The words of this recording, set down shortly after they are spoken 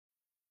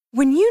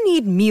When you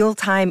need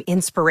mealtime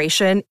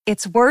inspiration,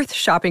 it's worth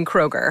shopping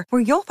Kroger,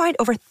 where you'll find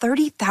over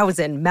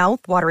 30,000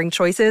 mouth-watering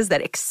choices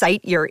that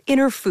excite your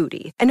inner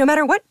foodie. And no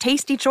matter what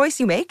tasty choice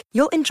you make,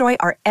 you'll enjoy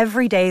our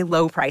everyday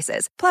low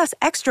prices, plus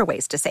extra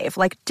ways to save,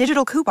 like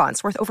digital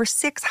coupons worth over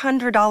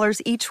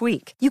 $600 each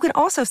week. You can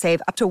also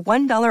save up to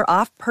 $1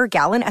 off per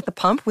gallon at the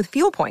pump with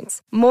fuel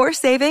points. More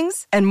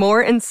savings and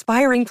more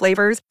inspiring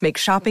flavors make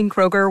shopping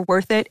Kroger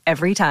worth it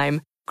every time.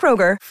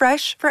 Kroger,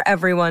 fresh for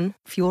everyone.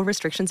 Fuel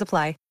restrictions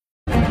apply.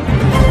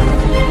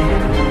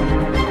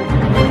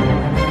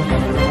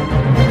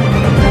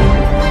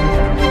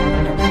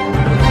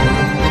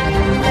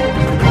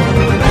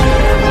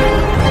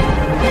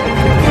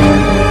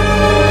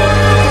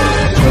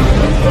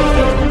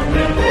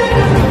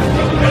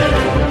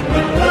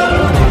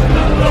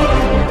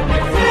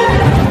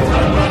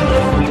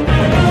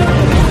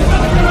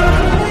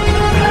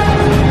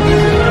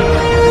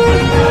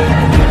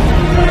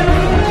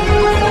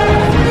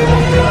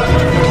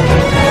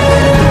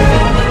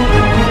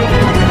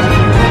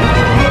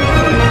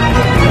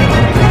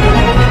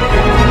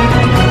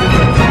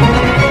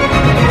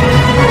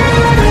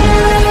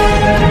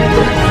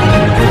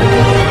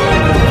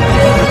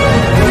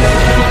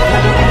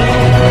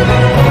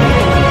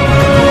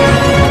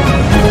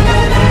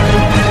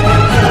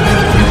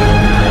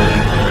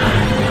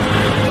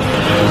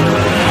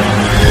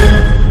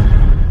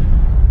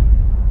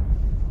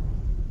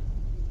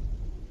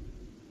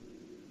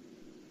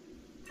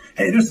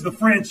 Hey, this is the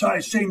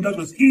franchise Shane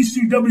Douglas,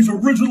 ECW's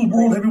original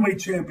World Heavyweight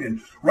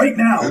Champion. Right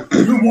now,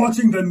 you're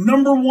watching the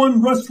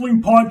 #1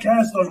 wrestling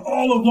podcast on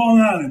all of Long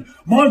Island,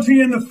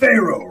 Monty and the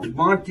Pharaoh.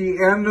 Monty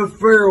and the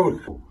Pharaoh.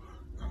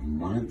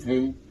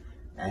 Monty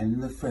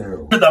and the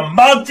Pharaoh. The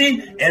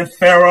Monty and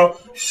Pharaoh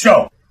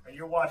Show. And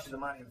you're watching the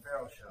Monty and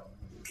Pharaoh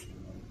Show.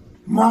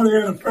 Monty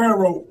and the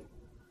Pharaoh.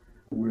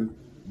 With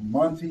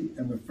Monty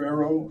and the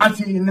Pharaoh.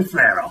 Monty and the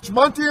Pharaoh. It's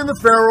Monty and the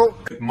Pharaoh.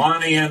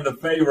 Monty and the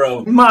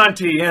Pharaoh.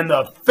 Monty and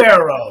the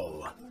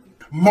Pharaoh.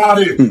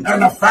 Monty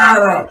and the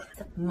Pharaoh.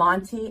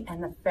 Monty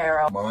and the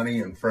Pharaoh. Monty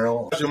and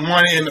Pharaoh. It's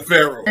Monty and the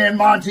Pharaoh. And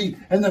Monty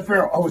and the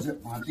Pharaoh. Oh, is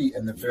it Monty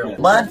and the Pharaoh?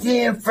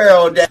 Monty and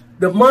Pharaoh.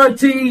 The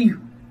Monty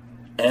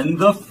and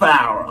the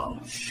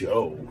Pharaoh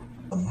Show.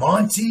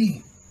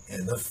 Monty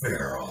and the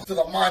Pharaoh. To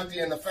the Monty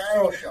and the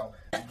Pharaoh Show.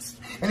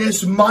 And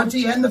it's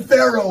Monty and the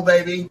Pharaoh,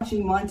 baby.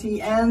 Monty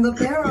and the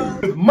Pharaoh.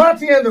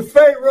 Monty and the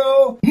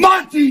Pharaoh.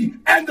 Monty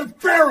and the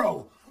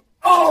Pharaoh.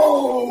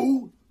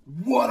 Oh,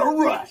 what a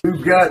rush.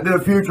 We've got the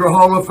future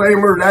Hall of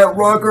Famer, that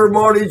rocker,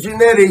 Marty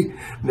Jannetty,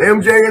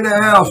 MJ in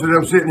the house, and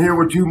I'm sitting here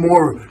with two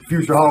more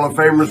future Hall of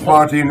Famers,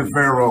 Monty and the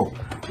Pharaoh.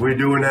 We're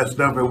doing that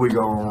stuff and we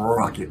gonna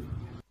rock it.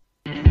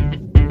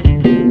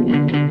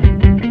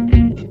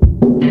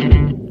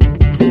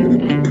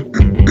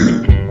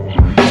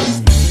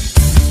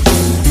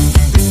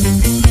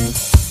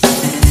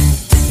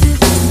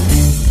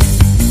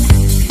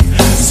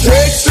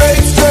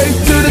 Straight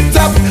to the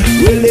top.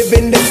 We're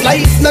living this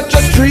life, not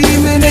just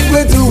dreaming it,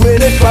 we're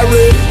doing it for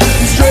real.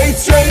 Straight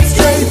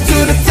to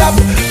the top.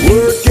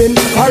 Working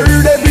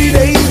hard every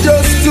day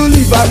just to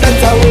live a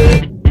better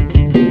way.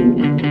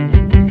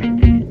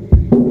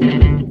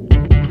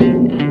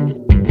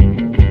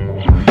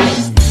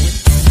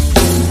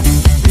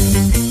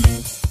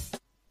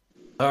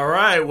 All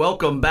right,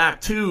 welcome back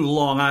to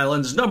Long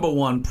Island's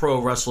 #1 pro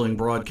wrestling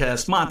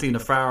broadcast. Monty and the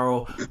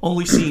Pharaoh,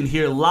 only seen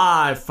here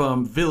live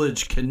from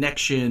Village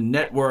Connection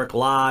Network,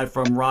 live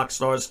from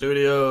Rockstar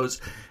Studios.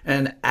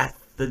 And at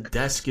the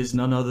desk is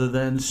none other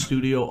than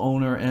studio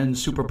owner and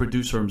super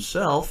producer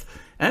himself,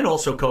 and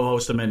also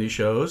co-host of many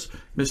shows,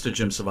 Mr.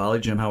 Jim Savali.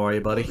 Jim, how are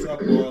you, buddy? What's up,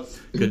 boss?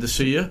 Good to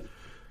see you.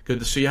 Good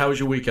to see you. How was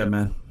your weekend,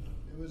 man?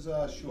 It was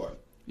short.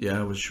 Yeah,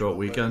 it was a short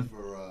weekend.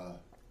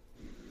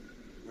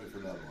 Ready for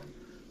another one.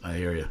 I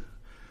hear you.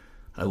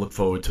 I look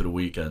forward to the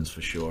weekends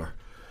for sure.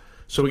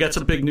 So we got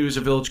some big news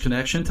at Village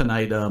Connection.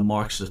 Tonight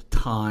marks the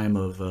time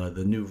of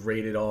the new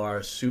Rated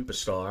R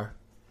Superstar.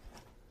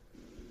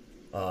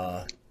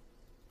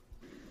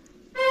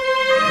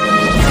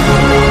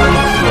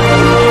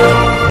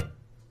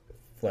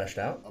 Flashed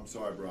out? I'm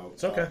sorry, bro.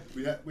 It's okay.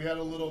 We had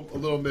a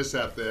little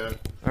mishap there.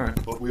 All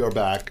right. But we are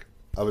back.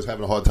 I was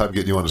having a hard time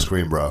getting you on the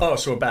screen, bro. Oh,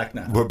 so we're back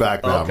now. We're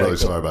back now. Okay, I'm really cool.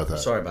 sorry about that.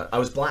 Sorry about it. I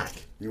was black.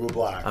 You were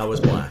black. I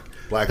was black.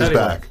 Black is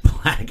back.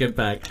 Black and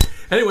back.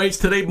 Anyways,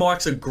 today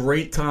marks a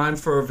great time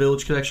for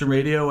Village Connection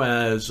Radio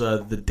as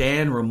the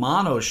Dan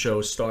Romano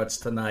show starts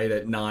tonight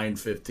at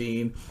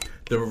 9:15.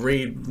 The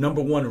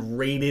 #1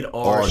 Rated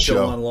R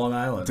show on Long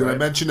Island. Did I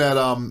mention that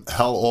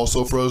Hell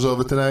also froze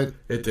over tonight?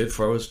 It did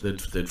froze.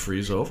 It did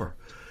freeze over.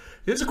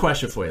 Here's a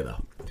question for you,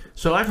 though.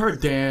 So I've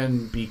heard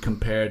Dan be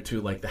compared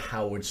to like the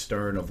Howard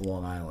Stern of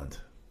Long Island.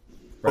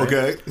 Right?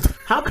 Okay.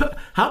 How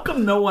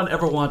come no one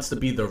ever wants to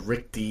be the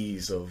Rick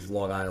Dees of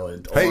Long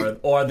Island,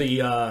 or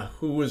the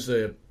who was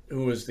the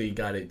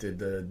guy that did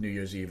the New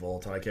Year's Eve all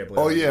time? I can't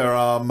believe. Oh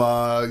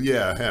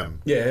yeah,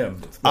 him. Yeah,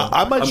 him.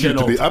 I might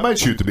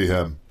shoot to be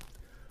him.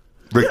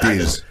 Rick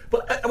Dees.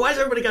 But why does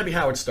everybody got to be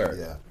Howard Stern?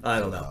 Yeah, I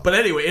don't know. But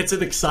anyway, it's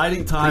an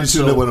exciting time. Pretty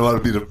soon they wouldn't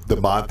want to be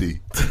the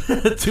Monty.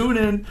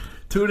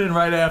 Tune in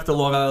right after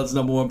Long Island's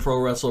 #1 pro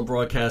wrestler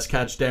broadcast.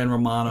 Catch Dan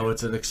Romano.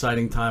 It's an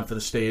exciting time for the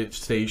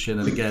station.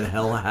 And again,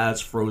 hell has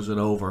frozen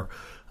over.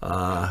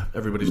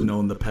 Everybody's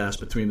known the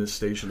past between this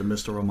station and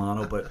Mr.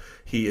 Romano, but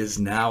he is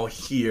now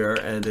here,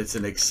 and it's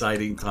an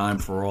exciting time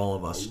for all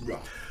of us.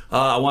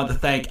 I want to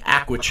thank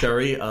Aqua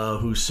Cherry,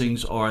 who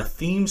sings our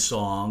theme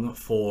song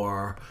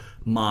for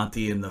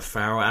Monty and the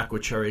Pharaoh. Aqua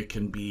Cherry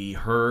can be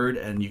heard,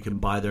 and you can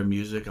buy their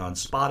music on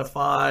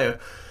Spotify,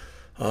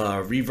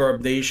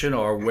 Reverb Nation,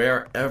 or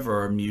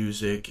wherever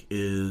music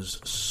is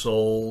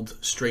sold.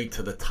 Straight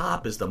to the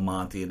Top is the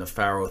Monty and the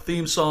Pharaoh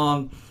theme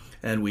song,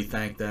 and we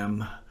thank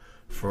them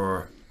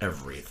for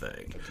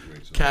everything.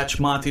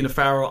 Catch Monty and the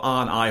Pharaoh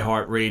on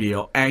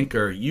iHeartRadio,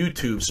 Anchor,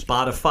 YouTube,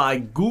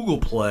 Spotify, Google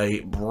Play,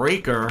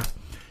 Breaker,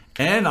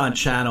 and on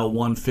Channel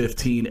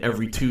 115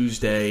 every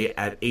Tuesday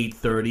at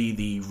 8:30,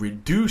 the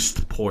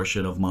reduced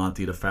portion of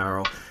Monty the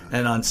Pharaoh.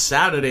 And on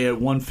Saturday at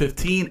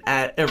 1:15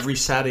 every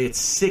Saturday at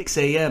 6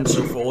 a.m.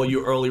 So for all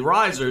you early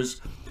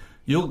risers,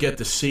 you'll get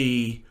to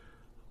see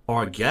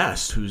our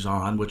guest who's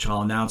on, which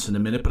I'll announce in a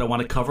minute. But I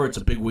want to cover, it's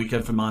a big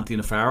weekend for Monty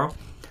and the Pharaoh.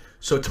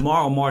 So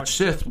tomorrow, March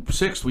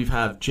 6th, we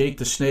have Jake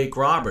the Snake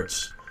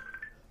Roberts.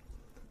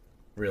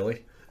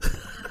 Really?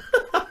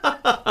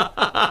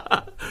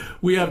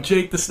 We have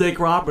Jake the Snake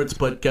Roberts,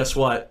 but guess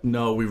what?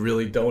 No, we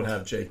really don't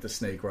have Jake the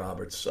Snake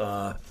Roberts.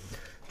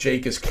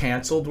 Jake is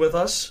canceled with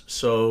us,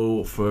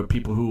 so for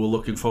people who were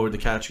looking forward to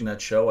catching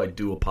that show, I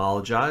do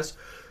apologize.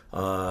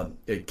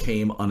 It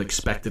came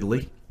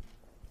unexpectedly.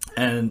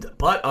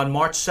 But on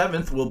March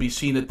 7th, we'll be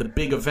seen at the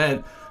big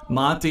event.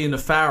 Monty and the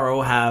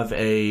Pharaoh have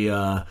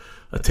a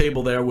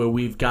table there where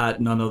we've got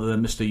none other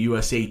than Mr.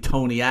 USA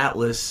Tony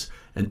Atlas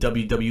and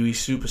WWE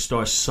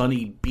superstar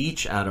Sonny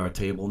Beach at our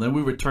table. And then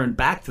we return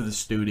back to the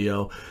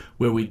studio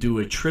where we do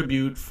a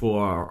tribute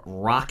for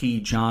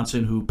Rocky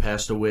Johnson, who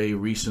passed away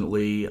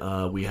recently.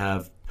 We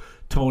have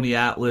Tony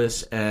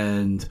Atlas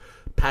and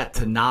Pat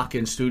Tanaka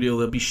in studio.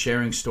 They'll be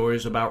sharing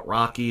stories about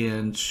Rocky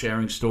and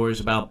sharing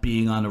stories about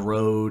being on the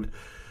road.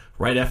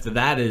 Right after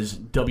that is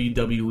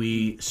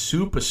WWE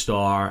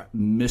superstar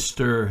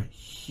Mr.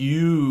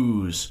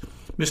 Hughes.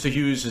 Mr.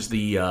 Hughes is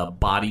the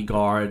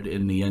bodyguard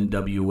in the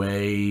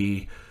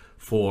NWA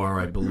for,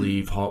 I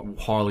believe,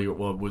 Harley.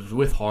 Well, was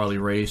with Harley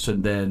Race,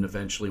 and then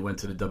eventually went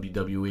to the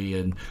WWE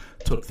and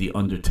took the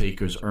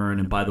Undertaker's urn.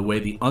 And by the way,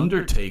 the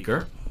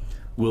Undertaker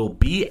will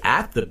be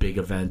at the big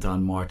event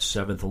on March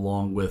 7th,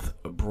 along with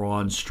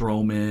Braun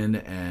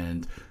Strowman,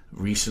 and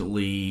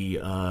recently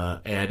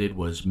added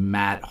was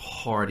Matt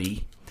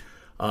Hardy.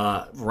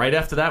 Right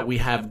after that, we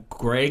have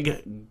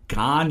Greg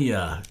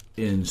Gagne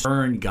in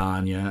Stern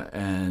Gagne,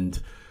 and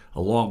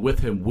along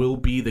with him will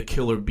be the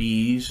Killer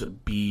Bees,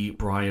 B.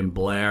 Brian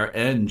Blair,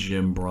 and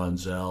Jim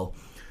Brunzell.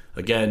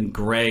 Again,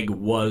 Greg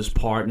was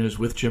partners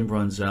with Jim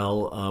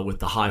Brunzell with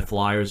the High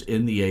Flyers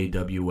in the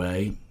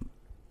AWA,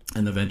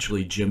 and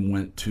eventually Jim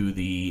went to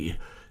the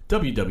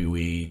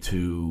WWE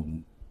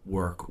to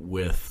work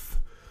with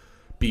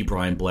B.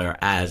 Brian Blair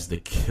as the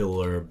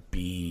Killer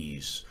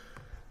Bees.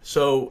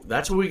 So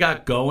that's what we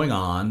got going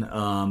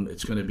on.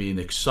 It's going to be an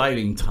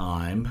exciting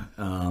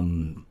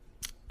time.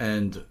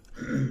 And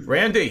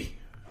Randy,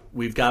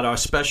 we've got our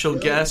special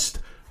guest,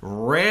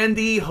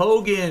 Randy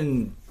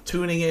Hogan,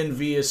 tuning in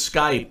via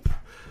Skype.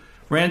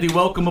 Randy,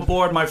 welcome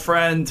aboard, my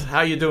friend.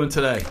 How you doing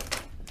today?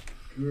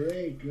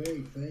 Great,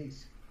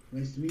 thanks.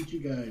 Nice to meet you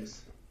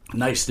guys.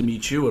 Nice to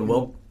meet you,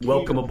 and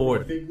welcome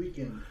aboard. Big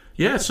weekend.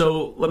 Yeah,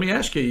 so let me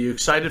ask you, are you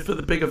excited for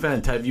the big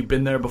event? Have you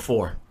been there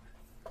before?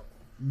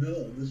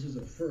 No, this is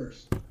a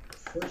first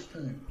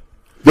time.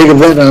 Big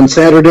event on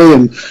Saturday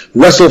and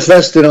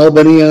WrestleFest in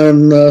Albany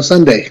on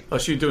Sunday. Oh,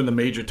 so you're doing the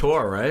major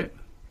tour, right?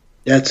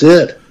 That's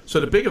it.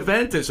 So the big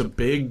event is a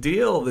big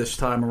deal this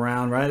time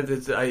around, right?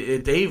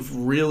 They've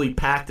really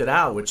packed it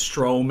out with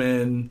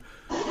Strowman,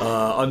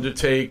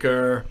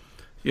 Undertaker,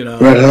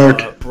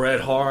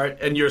 Bret Hart,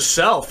 and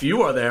yourself.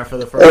 You are there for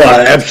the first time.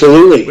 Oh,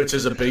 absolutely. Which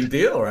is a big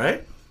deal,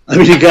 right? I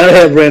mean, you got to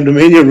have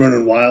Randomania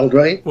running wild,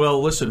 right?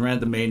 Well, listen,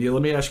 Randomania,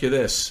 let me ask you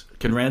this.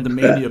 Can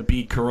Randomania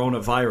beat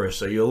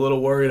coronavirus? Are you a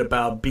little worried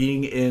about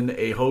being in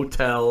a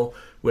hotel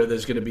where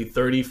there's going to be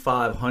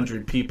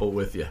 3,500 people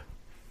with you?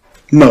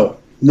 No,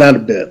 not a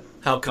bit.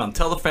 How come?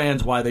 Tell the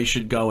fans why they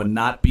should go and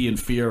not be in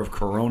fear of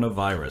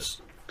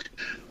coronavirus.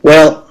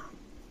 Well,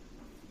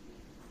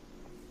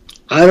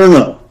 I don't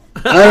know.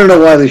 I don't know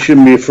why they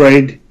shouldn't be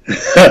afraid.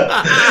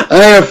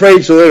 I ain't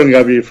afraid, so they don't got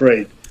to be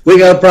afraid. We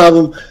got a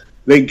problem.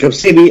 They can come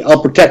see me.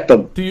 I'll protect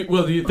them. Do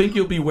you think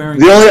you'll be wearing...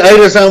 The only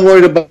item I'm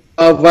worried about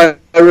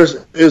virus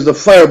is the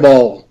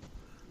fireball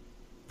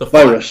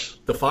virus.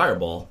 The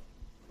fireball?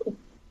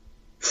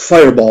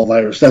 Fireball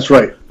virus, that's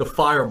right. The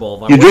fireball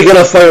virus. You drink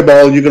enough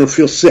fireball, you're going to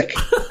feel sick.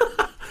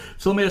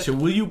 So let me ask you,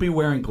 will you be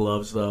wearing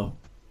gloves, though,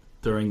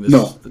 during this?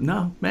 No.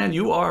 No? Man,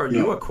 you are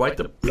quite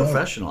the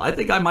professional. I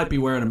think I might be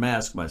wearing a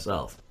mask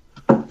myself.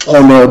 Oh,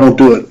 no, don't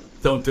do it.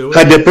 Don't do it?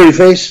 Hide that pretty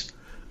face?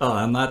 Oh,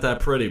 I'm not that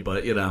pretty,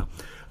 but,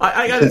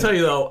 I got to tell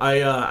you, though, I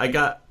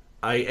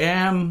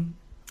am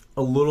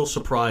a little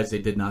surprised they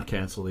did not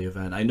cancel the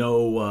event. I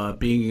know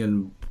being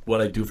in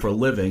what I do for a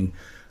living,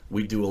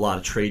 we do a lot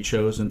of trade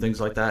shows and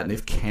things like that, and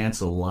they've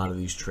canceled a lot of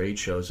these trade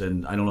shows.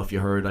 And I don't know if you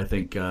heard, I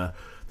think the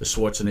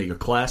Schwarzenegger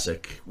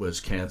Classic was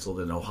canceled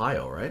in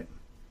Ohio, right?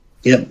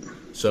 Yep.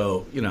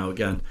 So,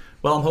 again,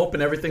 well, I'm hoping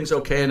everything's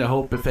okay, and I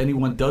hope if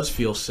anyone does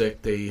feel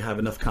sick, they have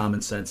enough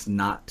common sense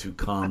not to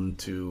come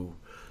to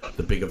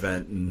the big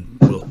event, and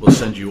we'll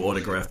send you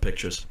autographed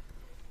pictures.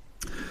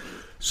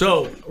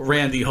 So,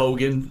 Randy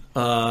Hogan,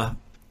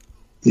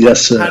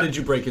 yes, sir. How did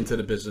you break into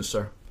the business,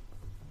 sir?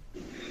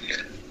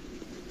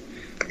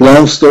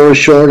 Long story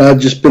short, I've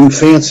just been a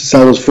fan since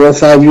I was 4 or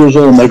 5 years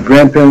old. My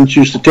grandparents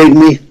used to take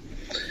me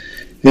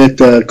at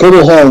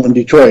Cobo Hall in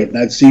Detroit, and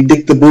I'd see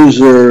Dick the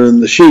Boozer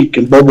and the Sheik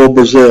and Bobo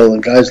Brazil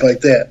and guys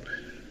like that.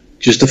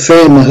 Just a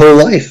fan my whole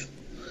life.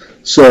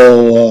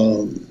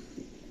 So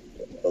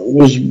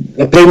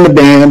I played in the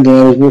band, and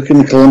I was working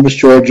in Columbus,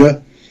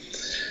 Georgia.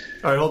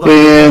 All right, hold on.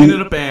 You're playing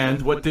in a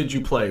band. What did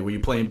you play? Were you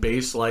playing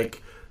bass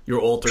like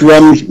your alter?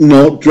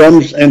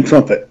 Drums and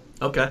trumpet.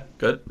 Okay,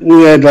 good.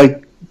 We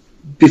had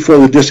before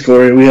the disco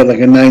era, we had a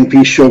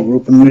 9-piece show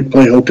group, and we'd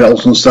play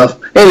hotels and stuff.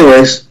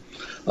 Anyways,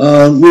 we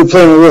were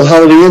playing a real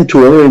Holiday Inn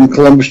tour in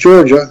Columbus,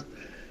 Georgia.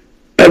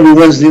 Every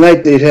Wednesday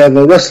night they'd have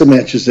wrestling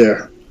matches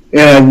there.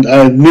 And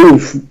I knew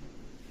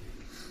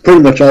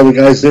pretty much all the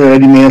guys there,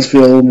 Eddie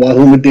Mansfield,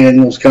 Wahoo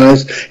McDaniels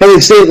guys. And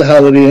they'd stay at the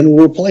Holiday Inn and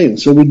we were playing,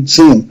 so we'd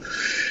see them.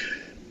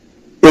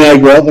 And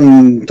I'd go up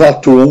and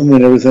talk to them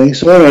and everything.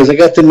 So anyways, I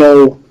got to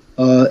know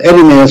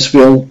Eddie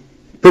Mansfield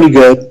pretty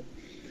good.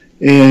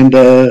 And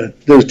there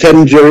was Ted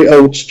and Jerry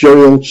Oates.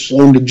 Jerry Oates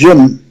owned a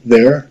gym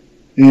there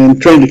and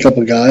trained a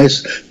couple of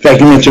guys. In fact,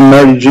 you mentioned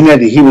Marty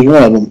Jannetty. He was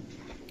one of them.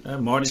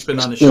 Marty's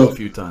been on the show a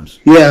few times.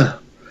 Yeah.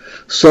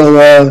 So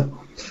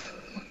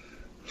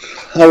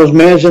I was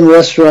managing a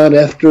restaurant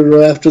after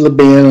the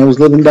band. I was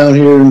living down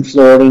here in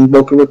Florida in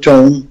Boca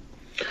Raton.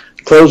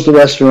 Closed the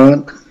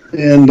restaurant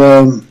and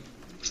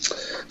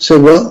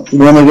said, well,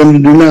 what am I going to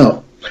do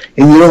now?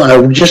 And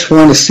I just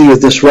want to see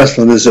if this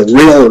wrestling, is it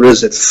real or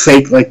is it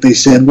fake, like they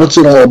said? What's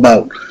it all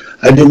about?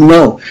 I didn't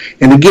know.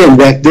 And again,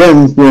 back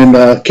then, when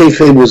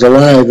kayfabe was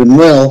alive and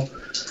well,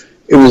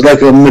 it was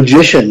like a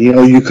magician.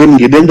 You couldn't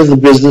get into the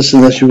business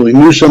unless you really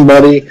knew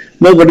somebody.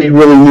 Nobody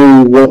really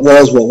knew what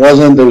was, what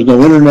wasn't. There was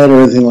no internet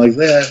or anything like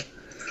that.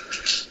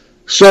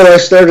 So I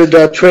started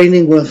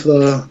training with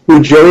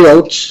Jerry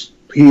Oates.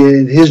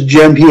 His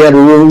gym, he had a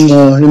room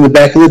in the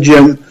back of the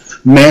gym.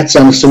 Mats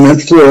on a cement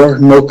floor,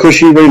 no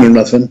cushy rain or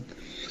nothing.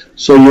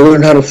 So you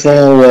learn how to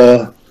fall.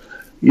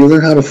 You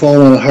learn how to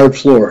fall on a hard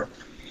floor.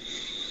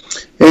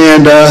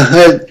 And I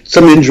had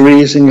some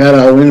injuries and got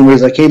out.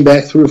 Anyways, I came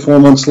back 3 or 4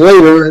 months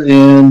later,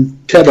 and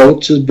Ted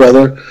Oates, his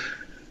brother,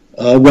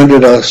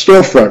 rented a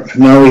storefront.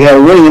 Now we had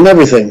a ring and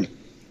everything,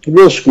 a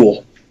real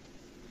school.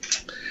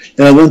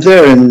 And I went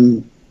there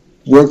and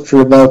worked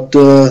for about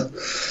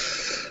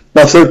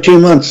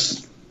 13 months.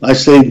 I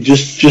say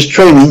just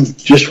training,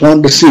 just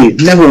wanted to see.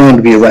 Never wanted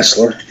to be a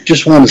wrestler.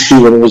 Just wanted to see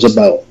what it was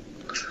about.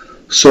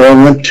 So I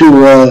went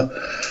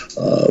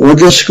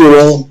to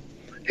school,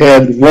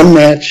 had one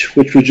match,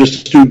 which was just a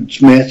student's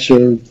match,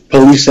 a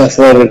police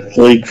athletic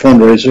league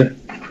fundraiser.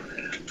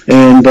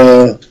 And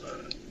that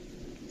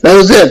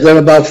was it. Then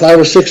about 5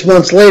 or 6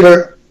 months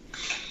later,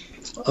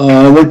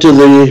 I went to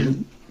the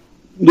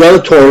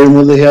auditorium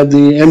where they had the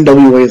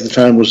NWA at the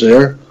time was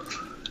there.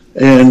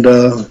 And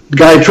the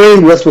guy I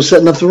trained with was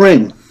setting up the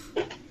ring.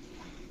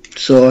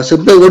 So I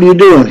said, Bill, what are you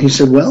doing? He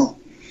said,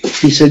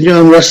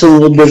 I'm wrestling a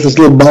little bit at this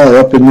little bar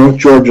up in North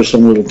Georgia,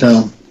 some little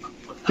town.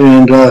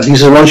 And he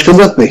said, why don't you come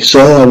with me? So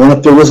I went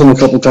up there with him a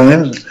couple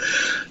times,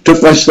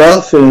 took my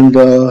stuff, and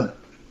got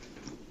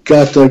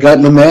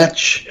in a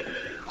match.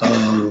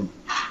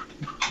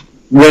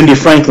 Randy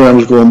Franklin I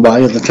was going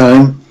by at the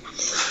time.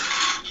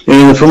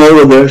 And the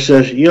promoter there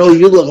says, you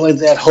look like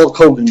that Hulk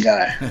Hogan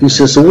guy. He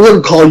says, so we're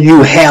going to call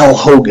you Hal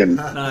Hogan.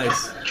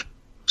 Nice.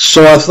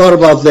 So I thought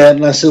about that,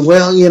 and I said,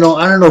 well,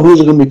 I don't know who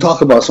they're going to be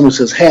talking about. Somebody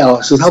says, Hal.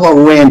 I said, how about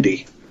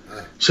Randy?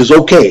 He says,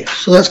 okay.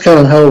 So that's kind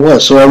of how it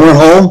was. So I went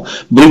home,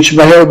 bleached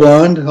my hair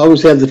blonde,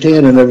 always had the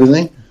tan and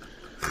everything.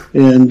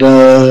 And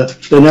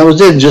that was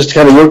it. Just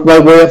kind of worked my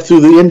way up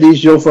through the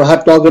indies, for a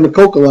hot dog and a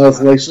Coke a lot of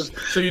places.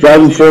 So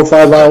driving 4 or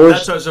 5 hours.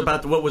 That's what I was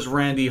about. What was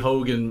Randy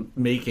Hogan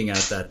making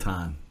at that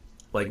time?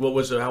 Like, what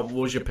was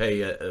your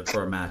pay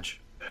for a match?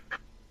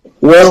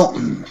 Well,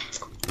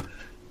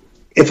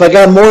 if I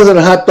got more than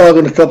a hot dog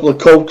and a couple of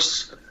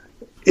Cokes,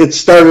 it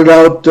started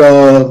out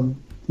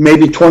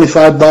maybe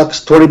 $25,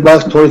 $20,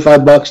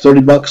 $25,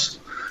 $30.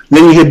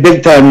 Then you hit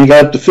big time, and you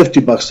got up to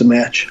 $50 a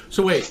match.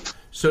 So wait,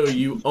 so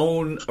you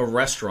own a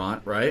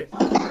restaurant, right?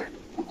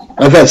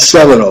 I've had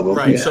 7 of them.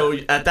 Right. Yeah. So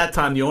at that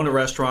time, you own a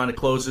restaurant. It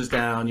closes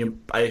down.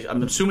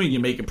 I'm assuming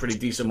you're making pretty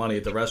decent money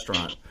at the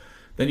restaurant.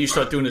 Then you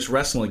start doing this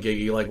wrestling gig.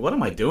 You're like, what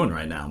am I doing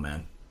right now,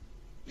 man?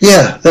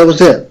 Yeah, that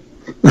was it.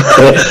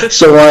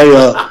 So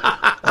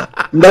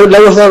I never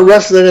thought of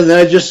wrestling, and then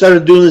I just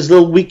started doing these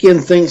little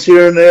weekend things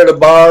here and there at a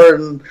bar,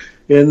 and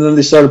then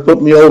they started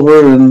putting me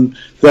over, and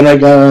then I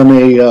got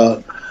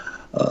on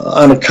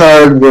on a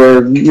card where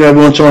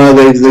every once in a while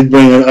they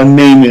bring a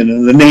name in,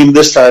 and the name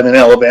this time in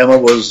Alabama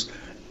was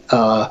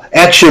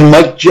Action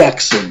Mike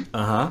Jackson.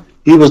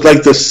 He was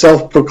like the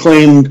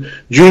self-proclaimed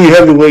junior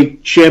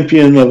heavyweight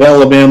champion of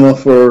Alabama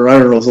for, I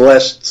don't know, the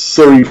last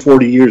 30,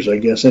 40 years, I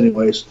guess,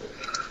 anyways.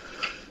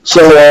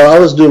 So I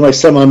was doing my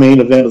semi-main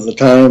event at the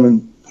time,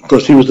 and of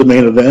course he was the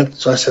main event.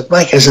 So I said,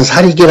 Mike, I says,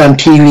 how do you get on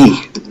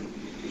TV?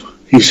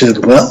 He said,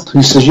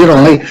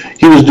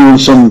 he was doing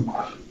some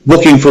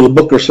booking for the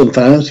booker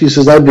sometimes. He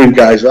says, I bring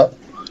guys up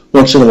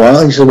once in a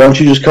while. He said, why don't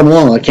you just come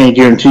along? I can't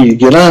guarantee you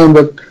get on,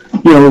 but,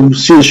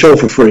 see the show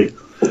for free.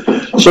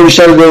 So we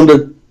started going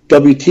to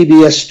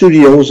WTBS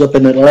studios up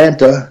in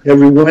Atlanta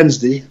every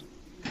Wednesday.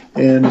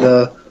 And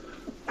they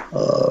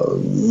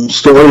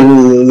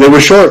were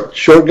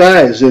short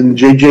guys. And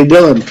J.J.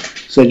 Dillon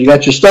said, you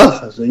got your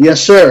stuff? I said,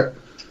 yes, sir.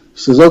 He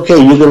says, okay,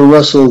 you're going to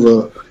wrestle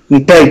the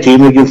tag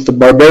team against the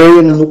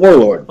Barbarian and the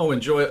Warlord. Oh,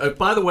 enjoy it.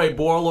 By the way,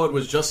 Warlord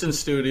was just in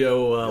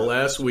studio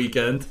last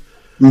weekend.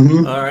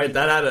 Mm-hmm. All right,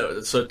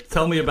 so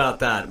tell me about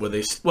that.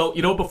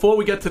 Before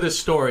we get to this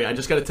story, I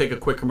just got to take a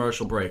quick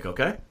commercial break,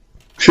 okay?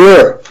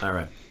 Sure. All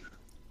right.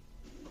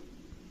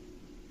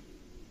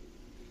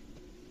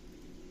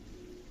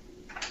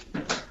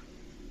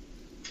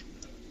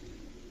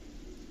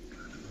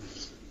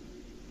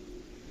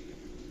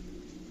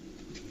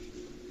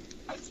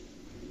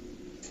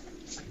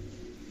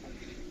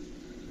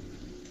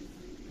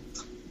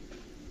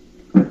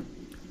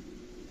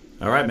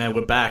 All right, man,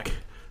 we're back.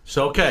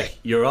 So, okay,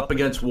 you're up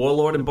against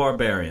Warlord and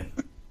Barbarian.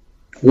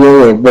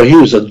 Warlord, but he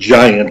was a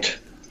giant.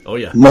 Oh,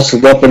 yeah.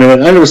 Muscled up and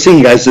everything. I've never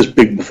seen guys this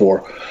big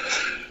before.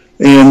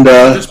 And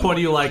at this point,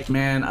 are you like,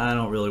 man, I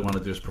don't really want to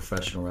do this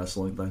professional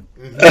wrestling thing?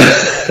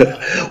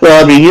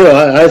 Well,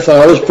 I thought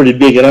I was pretty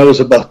big, and I was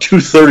about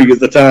 230 at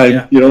the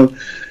time,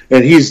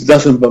 and he's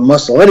nothing but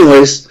muscle.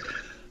 Anyways,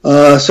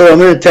 so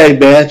I'm in a tag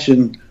match,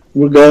 and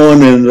we're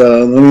going, and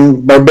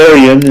I'm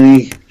Barbarian, and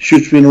he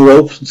shoots me in the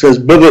ropes and says,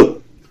 boo-boo.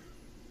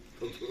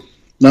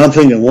 Now I'm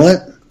thinking,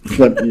 what?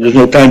 But there's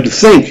no time to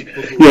think.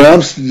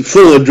 I'm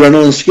full of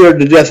adrenaline, scared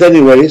to death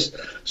anyways,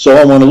 so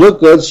I want to look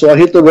good, so I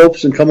hit the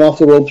ropes and come off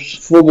the ropes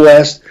full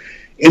blast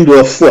into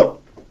a foot.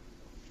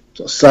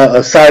 So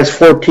a size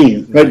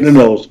 14, right in the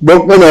nose.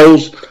 Broke my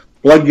nose,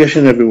 blood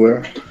gushing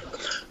everywhere.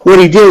 What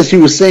he did is he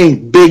was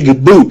saying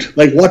big boot,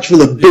 like watch for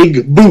the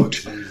big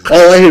boot.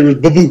 All I heard was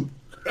boo-boo.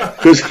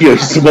 Because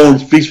Simone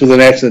speaks with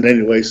an accent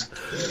anyways.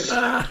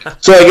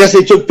 So I guess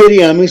they took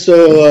pity on me,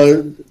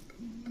 so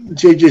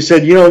JJ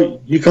said,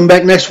 you come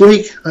back next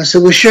week? I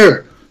said, well,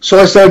 sure. So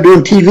I started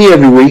doing TV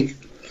every week.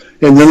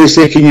 And then they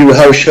said, can you do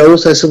house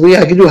shows? I said, well,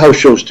 yeah, I can do house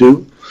shows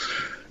too.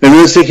 And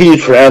then they said, can you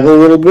travel a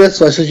little bit?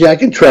 So I said, yeah, I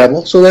can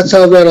travel. So that's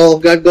how that all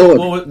got going.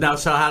 Well, now,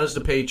 so how does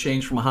the pay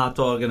change from a hot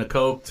dog and a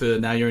Coke to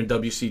now you're in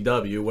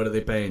WCW? What are they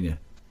paying you?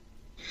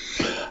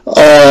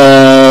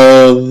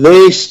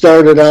 They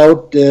started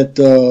out at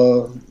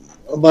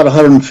about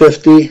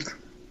 150,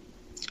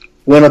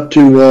 went up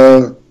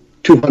to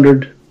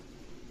 200.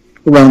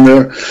 Around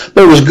there,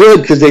 but it was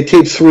good because they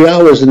taped 3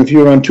 hours, and if you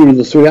were on 2 to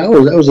the 3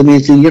 hours, that was an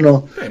easy,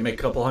 They make a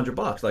couple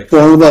 $100, like.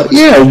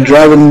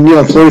 Driving,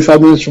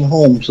 45 minutes from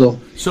home.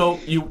 So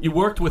you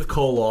worked with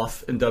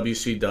Koloff in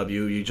WCW.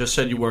 You just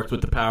said you worked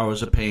with the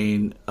Powers of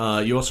Pain.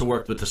 You also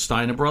worked with the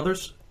Steiner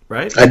Brothers,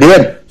 right? I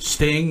did.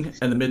 Sting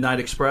and the Midnight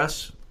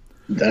Express.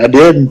 I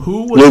did.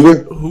 Who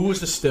was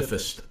the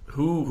stiffest?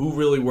 Who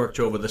really worked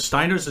you over? The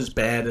Steiners as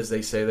bad as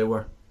they say they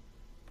were?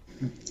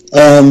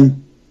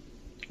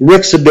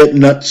 Rick's a bit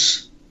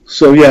nuts,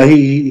 so yeah,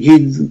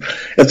 he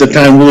at the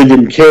time really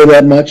didn't care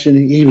that much, and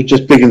he was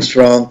just big and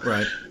strong.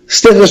 Right.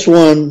 Stiffest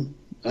one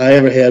I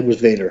ever had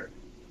was Vader.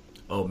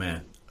 Oh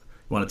man,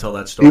 you want to tell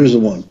that story? He was the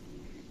one.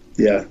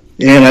 Yeah,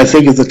 and I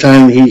think at the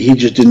time he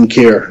just didn't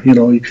care.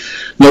 No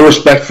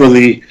respect for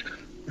the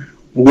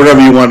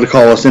whatever you wanted to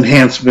call us,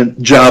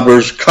 enhancement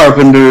jobbers,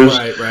 carpenters,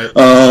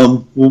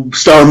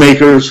 star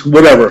makers,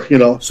 whatever,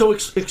 So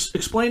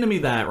explain to me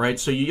that, right?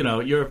 So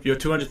you're a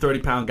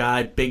 230-pound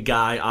guy, big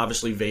guy.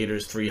 Obviously,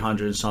 Vader's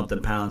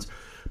 300-something pounds.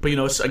 But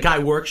a guy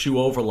works you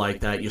over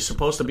like that. You're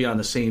supposed to be on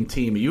the same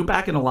team. Are you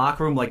back in the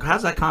locker room? Like,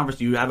 how's that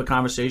conversation? Do you have a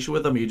conversation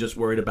with him? Or are you just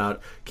worried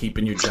about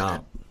keeping your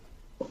job?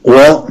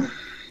 Well,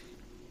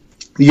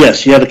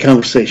 yes, you had a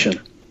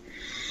conversation.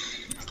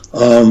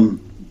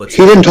 He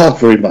didn't talk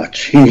very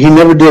much. He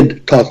never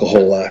did talk a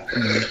whole lot.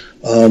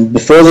 Mm-hmm.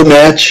 Before the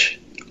match,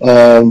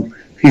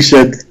 he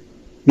said,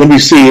 let me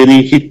see, and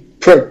he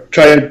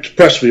tried to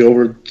press me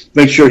over,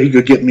 make sure he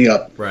could get me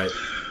up. Right.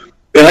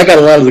 And I got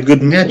a lot of the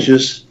good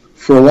matches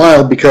for a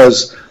while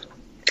because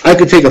I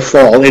could take a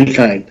fall, any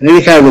kind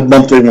of a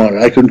bump they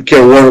wanted. I couldn't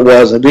care what it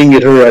was. I didn't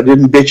get hurt. I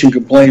didn't bitch and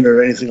complain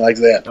or anything like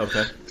that.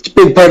 Okay. It's a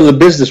big part of the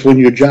business when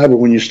you're a jobber,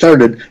 when you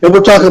started. And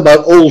we're talking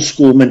about old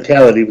school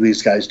mentality with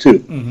these guys, too.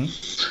 Mm-hmm.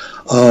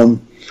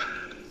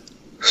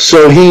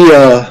 So he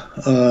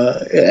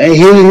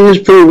was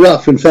pretty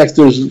rough. In fact,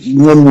 there's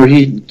one where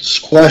he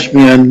squashed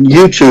me on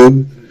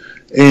YouTube,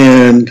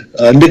 and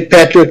Nick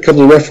Patrick, a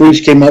couple of referees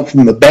came out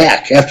from the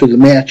back after the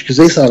match because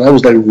they thought I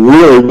was like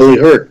really, really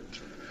hurt.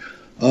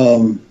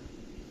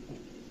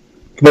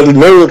 but a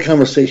very little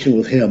conversation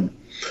with him.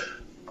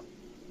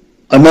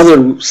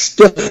 Another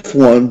stiff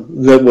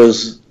one that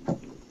was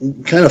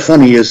kind of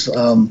funny is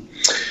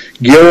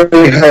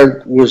Gary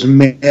Hart was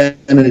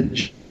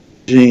managing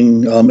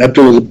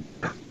Abdullah,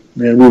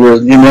 and we were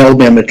in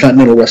Alabama at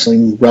Continental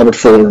Wrestling, Robert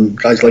Fuller and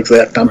guys like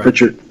that, Tom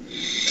Pritchard.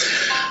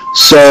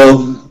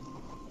 So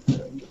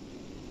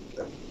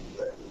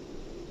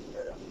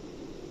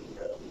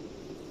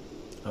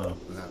got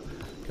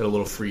a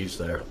little freeze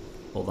there.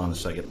 Hold on a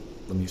second.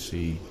 Let me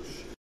see.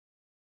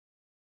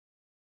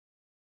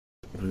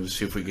 Let me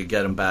see if we could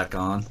get him back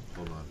on.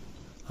 Hold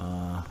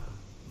on.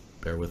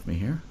 Bear with me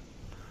here.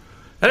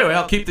 Anyway,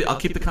 I'll keep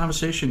the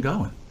conversation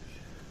going.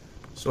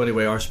 So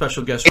anyway, our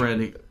special guest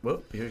Randy.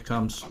 Whoop, here he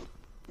comes.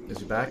 Is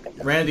he back?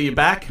 Randy, you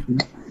back?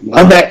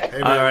 I'm back.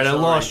 All right, I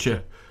lost you.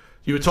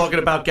 You were talking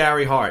about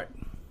Gary Hart.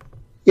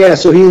 Yeah,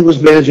 so he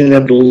was managing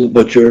Abdul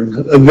Butcher,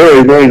 a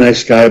very, very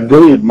nice guy, a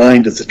brilliant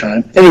mind at the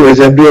time. Anyways,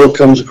 Abdul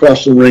comes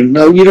across the ring.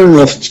 Now, you don't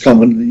know if it's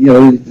coming. You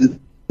know,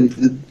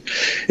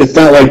 it's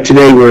not like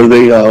today where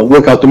they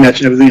work out the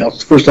match and everything else.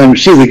 The first time you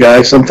see the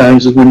guy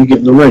sometimes is when you get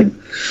in the ring.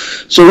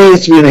 So he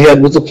hits me in the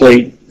head with the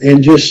plate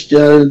and just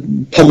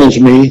pummels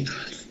me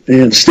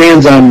and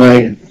stands on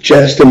my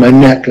chest and my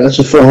neck. That's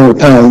 400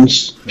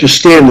 pounds, just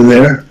standing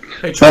there.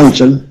 Hey,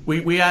 bouncing.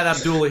 We had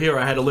Abdullah here.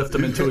 I had to lift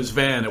him into his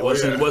van. It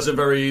wasn't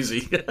very easy.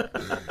 He's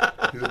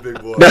a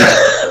big boy.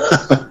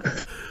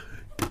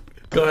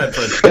 Go ahead,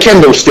 Fred. A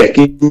kendo stick.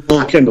 A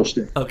kendo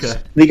stick. Okay.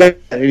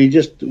 And he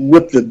just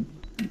whipped the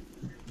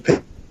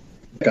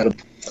got him.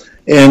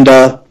 And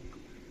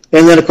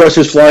then of course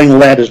his flying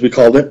lat, as we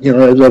called it, you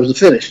know, that was the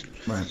finish.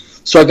 Right.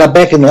 So I got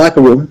back in the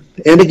locker room,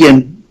 and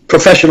again,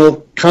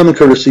 professional, common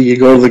courtesy, you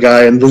go to the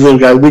guy, and the little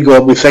guy, we go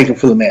up, we thank him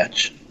for the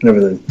match and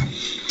everything.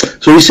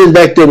 So he's sitting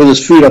back there with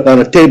his feet up on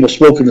a table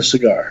smoking a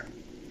cigar.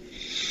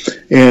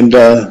 And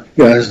I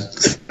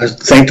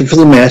thanked him for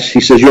the match.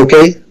 He says, "You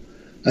okay?"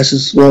 I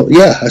says, "Well,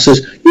 yeah." I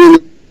says,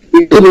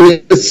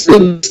 "It's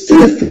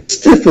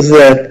stiff with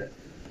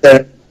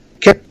that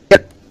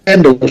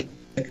candle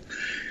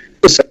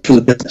for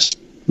the business."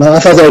 Now, I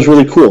thought that was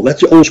really cool. That's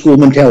the old school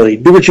mentality.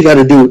 Do what you got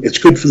to do. It's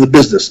good for the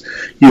business.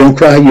 You don't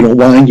cry, you don't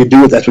whine, you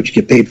do it. That's what you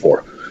get paid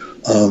for.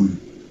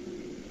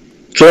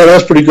 So that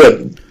was pretty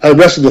good. I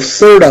wrestled the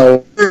third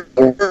hour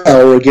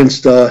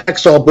against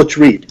Hacksaw Butch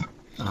Reed.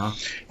 Uh-huh.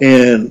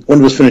 And one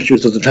of his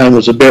finishers at the time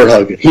was a bear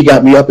hug. He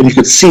got me up, and you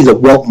could see the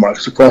welt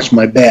marks across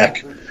my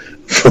back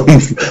from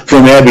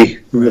Abby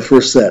in the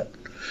first set.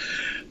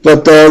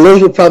 But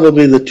those were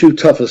probably the two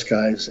toughest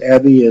guys,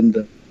 Abby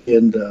and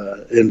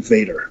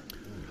Vader.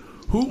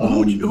 Who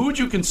would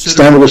you consider?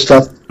 Steiner was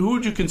tough. Who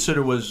would you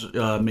consider was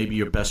maybe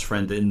your best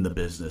friend in the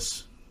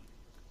business?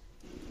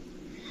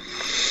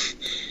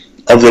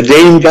 Of the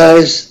Dane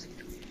guys,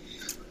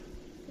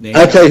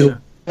 I tell you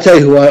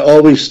who I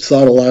always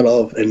thought a lot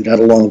of and got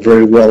along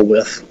very well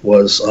with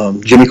was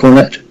Jimmy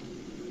Cornette.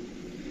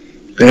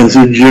 And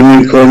through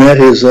Jimmy Cornette,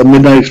 his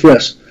Midnight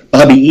Express.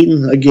 Bobby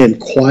Eaton, again,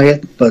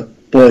 quiet, but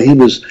boy, he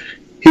was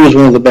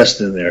one of the best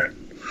in there.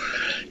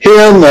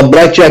 Him,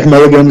 Blackjack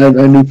Mulligan,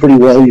 I knew pretty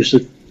well. He used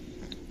to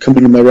come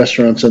into my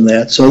restaurants and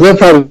that. So they're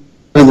probably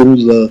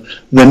the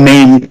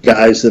main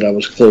guys that I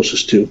was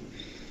closest to.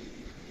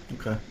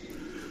 Okay.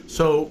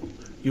 So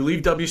you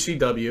leave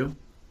WCW,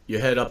 you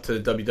head up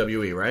to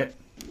WWE, right?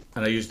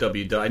 And I use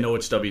I know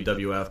it's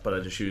WWF, but I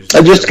just use.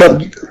 Go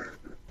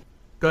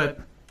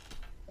ahead.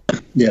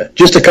 Yeah,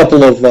 just a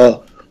couple of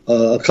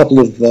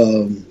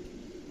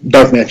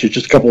dark matches,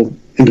 just a couple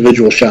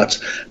individual shots.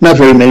 Not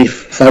very many,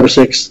 5 or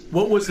 6.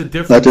 What was the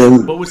difference?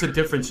 What was the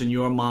difference in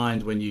your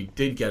mind when you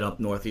did get up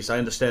Northeast? I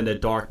understand they're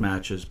dark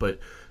matches, but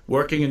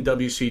working in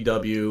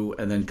WCW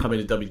and then coming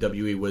to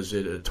WWE, was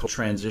it a total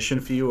transition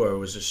for you, or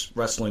was this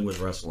wrestling was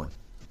wrestling?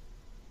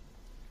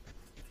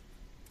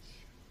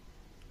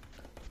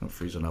 I'm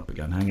freezing up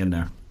again. Hang in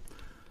there.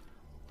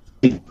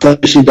 The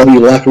WCW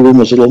locker room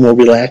was a little more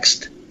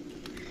relaxed.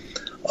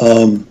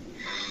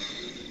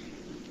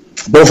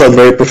 Both are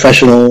very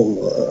professional.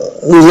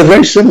 They're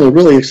very similar,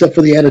 really, except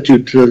for the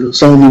attitude to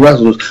some of the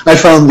wrestlers. I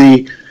found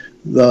the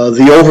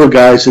over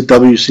guys at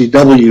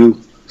WCW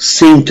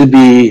seemed to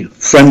be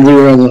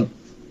friendlier and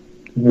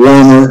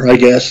warmer, I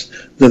guess,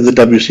 than the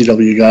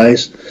WCW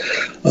guys.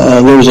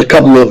 There was a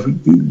couple of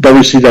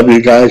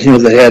WCW guys,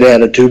 that had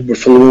attitude, but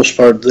for the most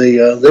part, they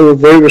were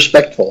very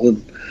respectful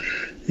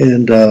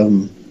and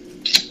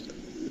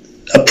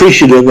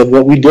appreciative of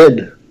what we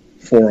did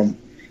for them.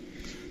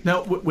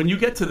 Now, when you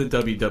get to the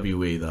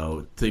WWE,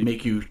 though, they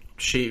make you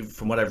shave.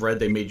 From what I've read,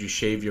 they made you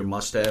shave your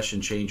mustache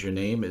and change your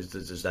name.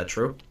 Is that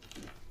true?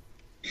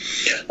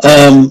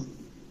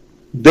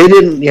 They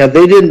didn't. Yeah,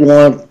 they didn't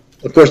want.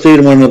 Of course, they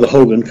didn't want another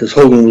Hogan because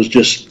Hogan was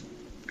just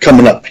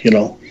coming up, Which,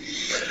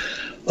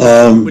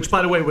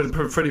 by the way, would have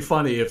been pretty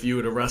funny if you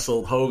would have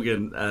wrestled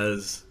Hogan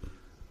as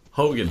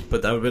Hogan,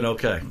 but that would have been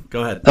okay.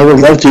 Go ahead. I would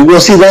love to. Well,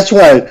 see, that's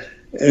why.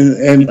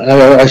 And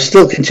I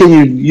still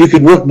continued. You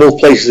could work both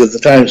places at the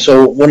time.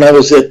 So when I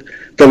was at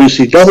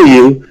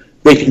WCW,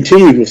 they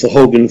continued with the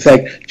Hogan. In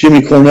fact,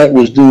 Jimmy Cornette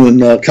was doing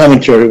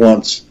commentary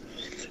once,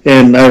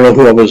 And I don't know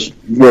who I was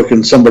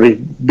working. Somebody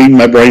beating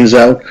my brains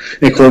out.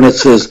 And Cornette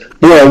says,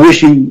 "Boy,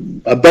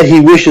 I bet he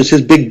wishes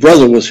his big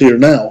brother was here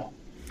now."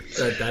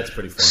 That's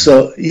pretty funny.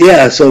 So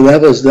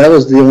that was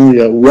the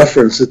only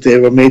reference that they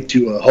ever made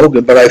to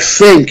Hogan. But I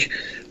think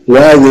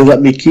why they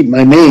let me keep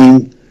my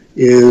name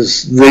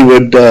is they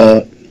would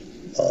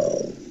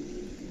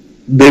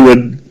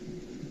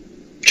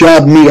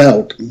job me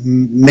out,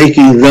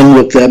 making them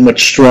look that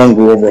much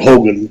stronger over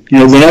Hogan. You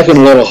know, they're not going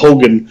to let a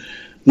Hogan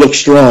look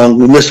strong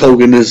when this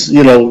Hogan is,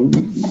 you know,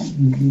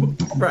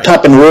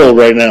 top in the world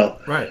right now.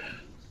 Right.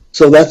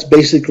 So that's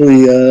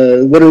basically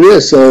what it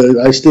is.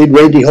 So I stayed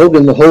Randy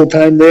Hogan the whole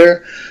time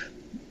there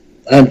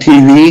on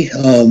TV.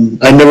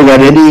 I never got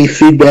any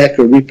feedback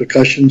or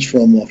repercussions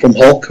from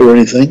Hulk or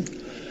anything.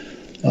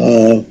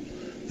 The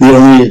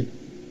only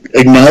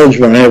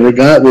acknowledgement I ever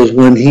got was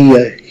when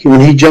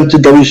he jumped to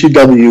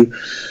WCW.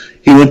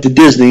 He went to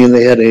Disney and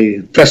they had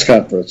a press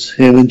conference,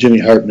 him and Jimmy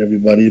Hart and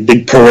everybody, a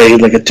big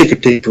parade, like a ticker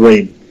tape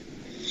parade.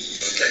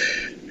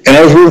 And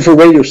I was working for a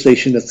radio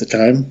station at the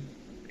time.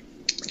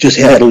 Just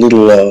had a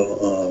little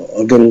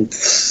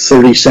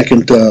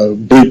 30-second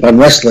bleep on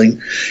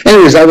wrestling.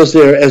 Anyways, I was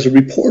there as a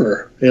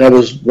reporter, and I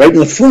was right in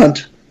the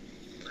front.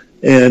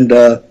 And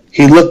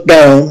he looked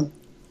down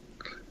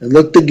and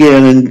looked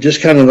again and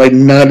just kind of like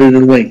nodded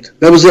and winked.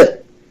 That was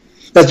it.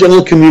 That's the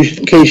only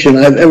communication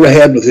I've ever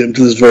had with him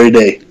to this very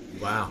day.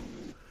 Wow.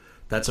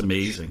 That's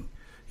amazing.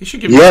 He should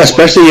give you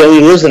especially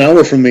he lives an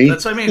hour from me.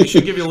 That's what I mean. He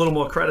should give you a little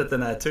more credit than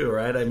that too,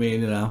 right? I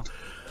mean, you know.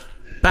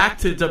 Back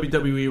to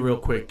WWE real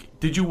quick.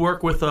 Did you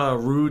work with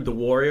Rude the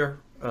Warrior?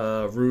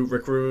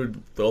 Rick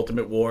Rude, the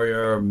Ultimate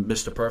Warrior,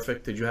 Mr.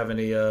 Perfect? Did you have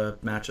any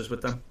matches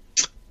with them?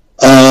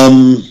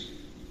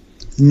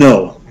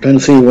 No. I'm trying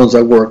to think of the ones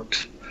I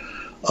worked.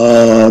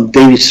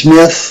 Davey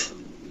Smith.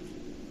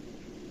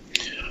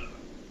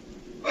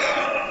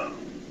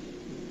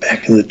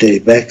 Back in the day,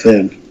 back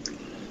then.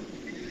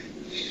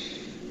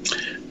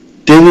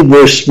 David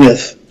Boy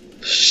Smith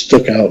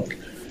stuck out.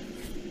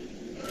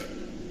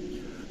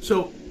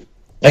 So,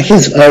 yeah.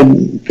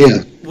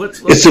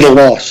 It's at a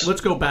loss.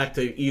 Let's go back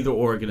to either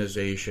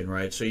organization,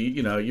 right? So,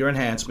 you know, you're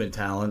enhancement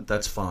talent.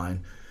 That's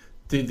fine.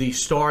 Did the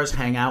stars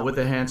hang out with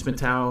enhancement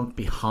talent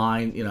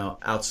behind, you know,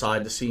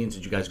 outside the scenes?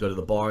 Did you guys go to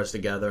the bars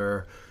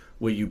together?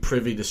 Were you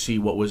privy to see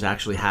what was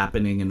actually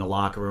happening in the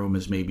locker room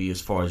as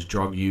far as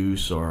drug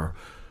use or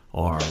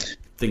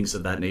things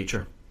of that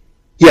nature?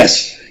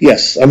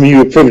 Yes. I mean, you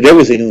were privy to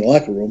everything in the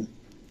locker room.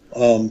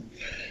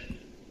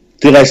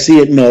 Did I see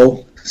it?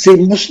 No. See,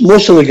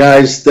 most of the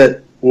guys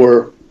that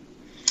were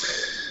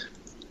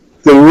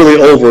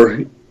really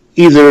over,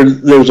 either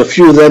there was a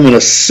few of them in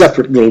a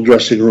separate little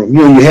dressing room.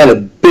 You know, you had a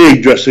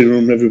big dressing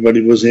room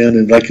everybody was in,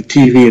 and like a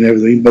TV and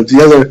everything. But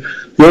the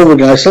over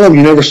guys, some of them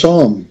you never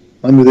saw them.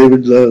 I mean, they were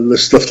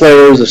the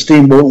Flares, the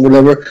Steamboat, and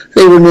whatever.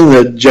 They were in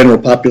the general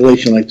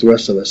population like the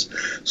rest of us.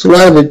 So a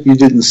lot of it you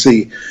didn't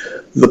see.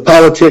 The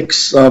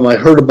politics I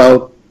heard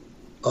about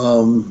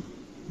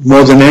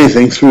more than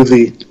anything through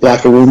the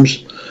locker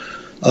rooms.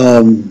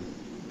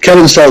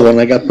 Kevin Sullivan,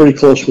 I got pretty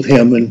close with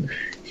him, and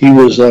he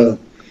was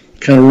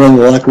kind of running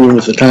the locker room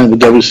at the time with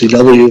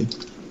WCW.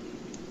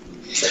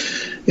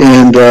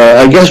 And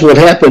I guess what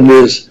happened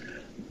is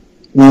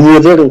when we were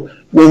there,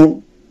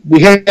 when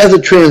we had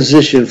the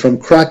transition from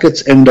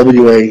Crockett's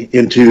NWA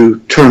into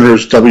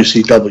Turner's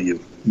WCW,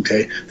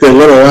 okay, they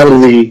let a lot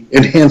of the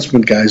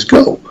enhancement guys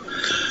go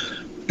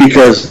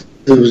because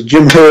there was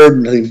Jim Herd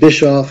and I think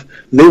Bischoff.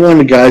 They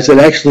wanted guys that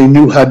actually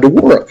knew how to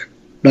work,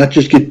 not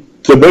just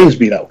get their brains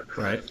beat out.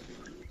 Right.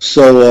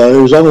 So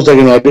it was almost like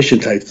an audition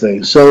type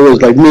thing. So it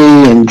was like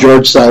me and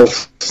George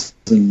South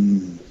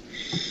and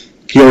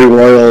Gary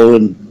Royal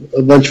and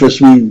a bunch of us.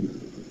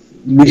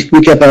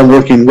 We kept on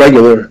working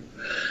regular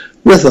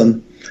with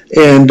them,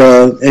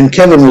 and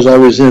Kevin was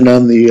always in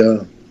on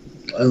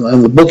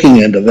the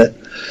booking end of it.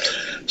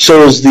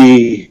 So as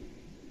the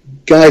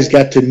guys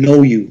got to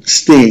know you,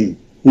 Sting,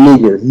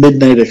 Luger,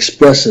 Midnight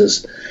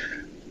Expresses,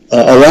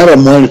 a lot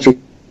of them wanted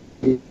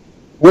to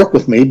work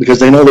with me because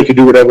they know they could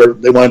do whatever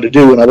they wanted to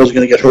do, and I wasn't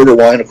going to get hurt or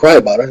whine or cry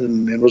about it,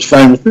 and it was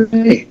fine with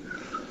me.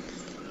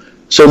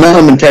 So now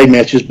I'm in tag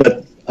matches,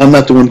 but I'm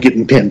not the one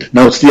getting pinned.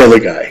 Now it's the other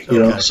guy, you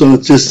know. So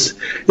it's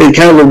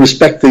kind of a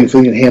respect thing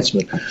for the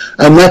enhancement.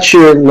 I'm not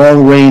sure at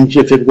long range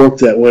if it worked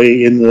that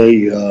way in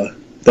the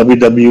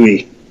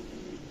WWE.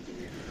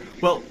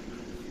 Well,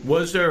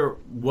 was there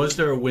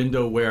a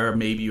window where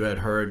maybe you had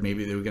heard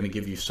maybe they were going to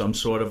give you some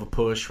sort of a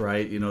push,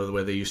 right? You know,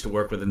 where they used to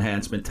work with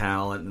enhancement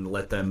talent and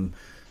let them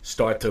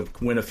start to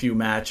win a few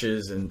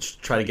matches and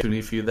try to get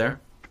a few there?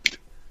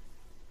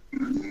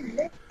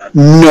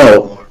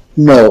 No.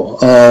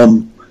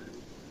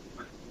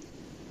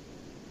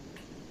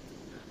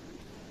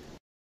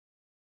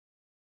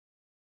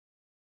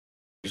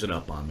 Use it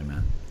up on me,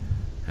 man.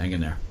 Hang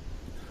in there.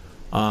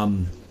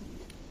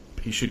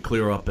 He should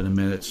clear up in a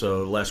minute.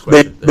 So last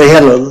question. They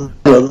had a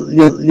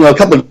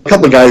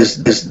couple of guys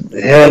just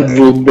had a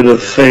little bit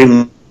of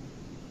fame.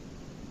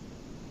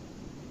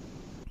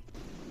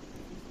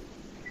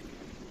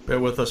 Bear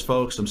with us,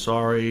 folks. I'm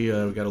sorry.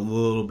 We got a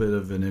little bit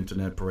of an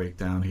internet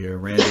breakdown here.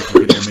 Randy, if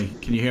you can hear me.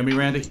 Can you hear me,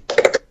 Randy?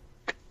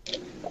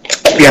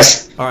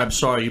 Yes. All right, I'm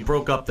sorry. You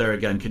broke up there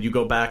again. Can you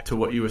go back to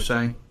what you were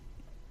saying?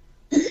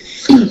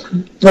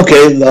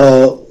 Okay,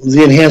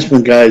 the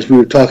enhancement guys, we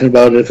were talking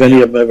about if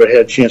any of them ever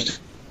had a chance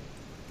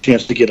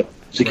to get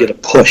a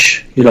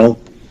push, you know.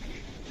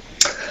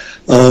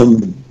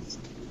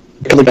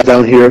 Coming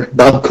down here,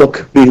 Bob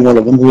Cook being one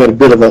of them, who had a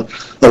bit of a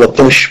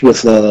push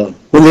with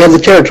when they had the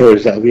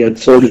territories out. We had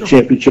Florida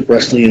Championship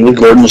Wrestling with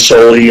Gordon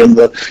Soley and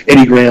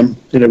Eddie Graham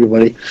and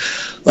everybody.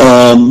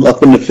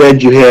 Up in the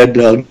Fed, you had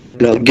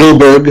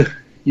Gilbert,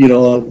 you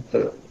know,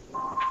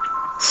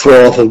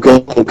 throw off of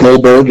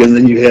Goldberg, and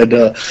then you had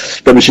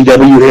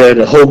WCW. You had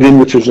Hogan,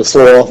 which was a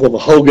throw off of a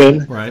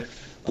Hogan. Right.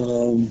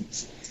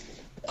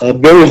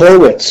 Barry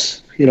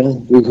Horowitz, you know,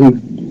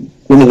 who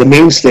one of the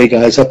mainstay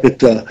guys up at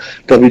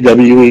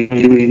WWE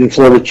and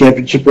Florida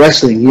Championship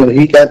Wrestling. You know,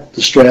 he got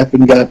the strap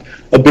and got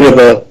a bit of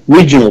a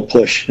regional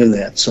push in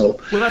that. So,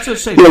 well, that's what I'm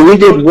saying. You know, we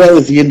did well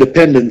with the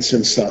independents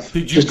and stuff.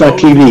 Just on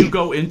TV. Did you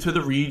go into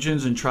the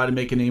regions and try to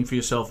make a name for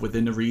yourself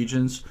within the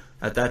regions?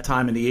 At that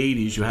time in the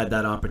 80s, you had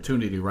that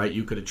opportunity, right?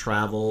 You could have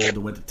traveled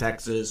and went to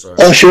Texas.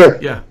 Oh, sure.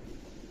 Yeah.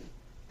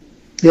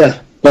 Yeah,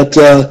 but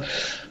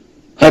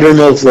I don't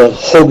know if the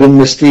Hogan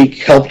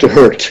mystique helped or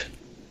hurt.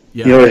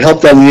 Yeah. You know, it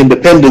helped on the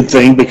independent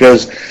thing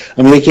because,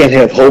 I mean, they can't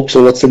have hope,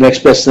 so what's the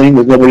next best thing?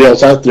 There's nobody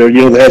else out there,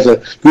 you know, that has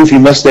a goofy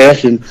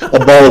mustache and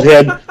a bald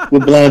head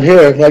with blonde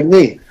hair like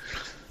me.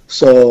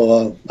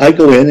 So I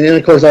go in, and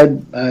of course I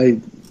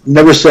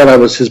never said I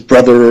was his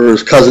brother or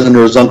his cousin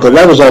or his uncle.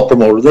 That was all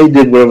promoted. They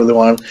did whatever they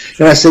wanted.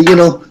 And I said, you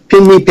know,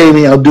 pin me, pay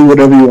me, I'll do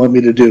whatever you want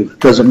me to do.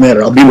 It doesn't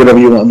matter. I'll be whatever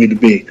you want me to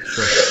be.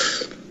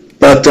 Sure.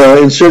 But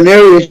in certain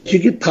areas, you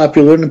get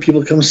popular and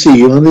people come see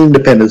you on the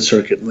independent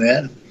circuit and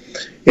that.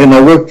 And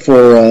I worked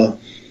for,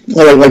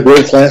 like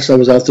World Class. I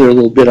was out there a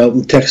little bit out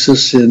in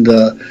Texas and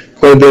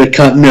quite a bit of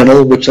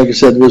Continental, which, like I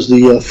said, was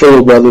the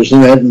Farrell Brothers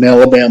and that in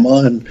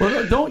Alabama. And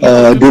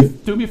well,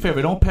 do me a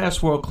favor. Don't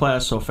pass World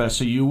Class so fast.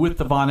 So you with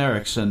the Von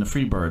Erichs and the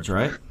Freebirds,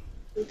 right?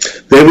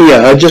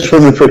 I just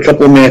went in for a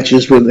couple of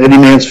matches when Eddie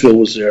Mansfield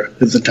was there at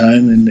the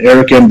time, and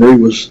Eric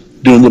Embry was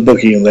doing the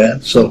booking of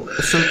that. So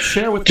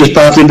share with just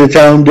popped into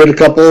town, did a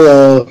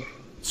couple.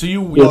 So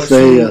you were with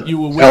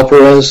Al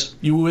Perez.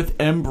 You were with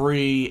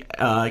Embry.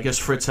 I guess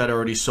Fritz had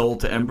already sold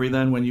to Embry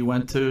then when you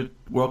went to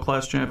World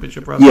Class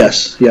Championship Wrestling?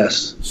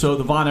 Yes. So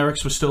the Von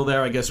Erichs was still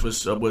there. I guess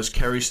was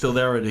Kerry still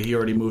there, or did he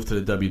already move to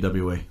the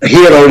WWE?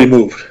 He had already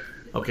moved.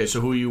 Okay, so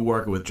who are you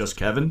working with? Just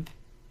Kevin?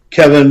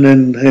 Kevin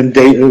and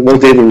David. Well,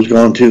 David was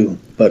gone too,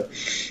 but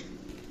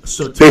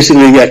so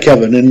basically, yeah,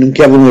 Kevin. And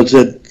Kevin was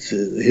at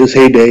his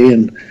heyday,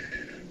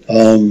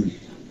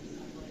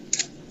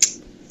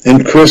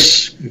 and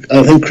Chris,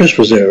 I think Chris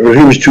was there, or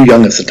he was too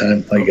young at the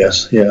time, I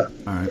guess. Yeah.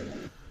 All right.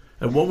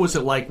 And what was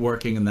it like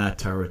working in that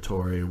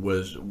territory?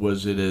 Was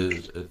it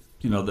as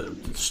the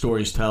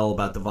stories tell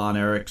about the Von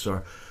Erichs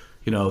or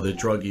the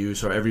drug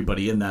use or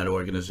everybody in that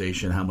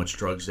organization, how much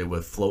drugs they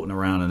were floating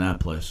around in that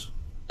place?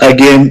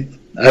 Again,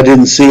 I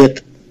didn't see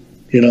it.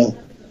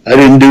 I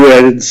didn't do it.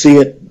 I didn't see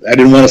it. I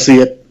didn't want to see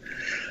it.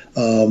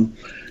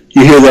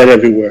 You hear that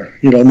everywhere.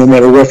 No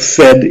matter what,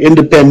 Fed,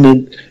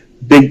 independent,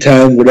 big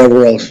time,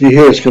 whatever else, you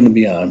hear it's going to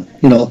be on.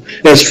 And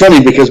it's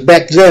funny because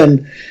back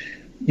then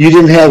you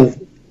didn't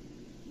have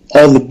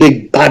all the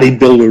big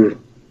bodybuilder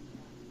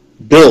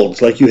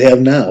builds like you have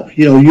now.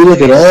 You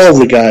look at all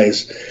the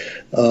guys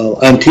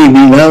on TV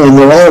now, and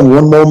they're all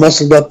one more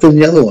muscled up than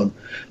the other one.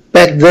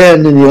 Back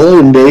then, in the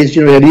olden days,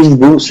 you had even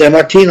Bruce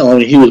Sammartino. I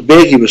mean, he was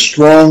big, he was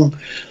strong,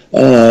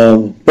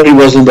 but he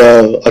wasn't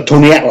a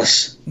Tony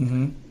Atlas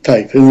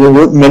type. And there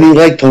weren't many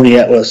like Tony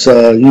Atlas.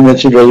 You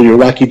mentioned earlier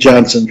Rocky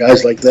Johnson,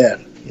 guys like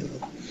that.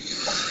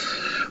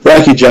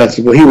 Rocky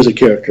Johnson, well, he was a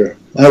character.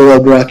 I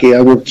loved Rocky.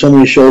 I worked so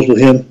many shows with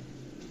him.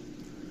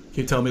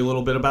 Can you tell me a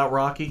little bit about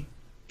Rocky?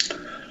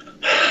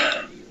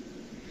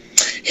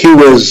 He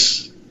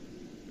was,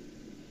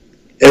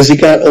 as he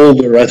got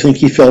older, I think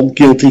he felt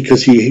guilty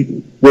because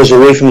he was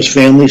away from his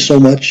family so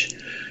much.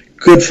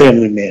 Good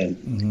family man.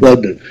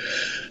 Loved it.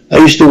 I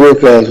used to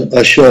work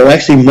a show,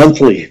 actually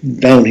monthly,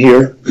 down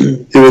here.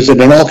 It was at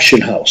an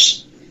auction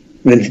house.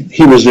 And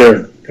he was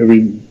there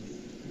every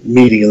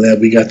meeting and that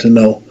we got to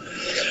know.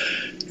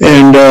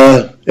 And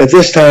at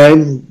this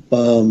time,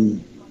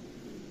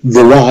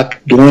 The Rock,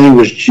 Dwayne,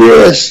 was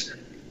just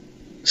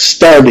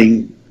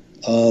starting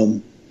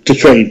to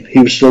train. He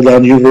was still down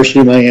at the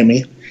University of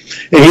Miami.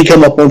 And he'd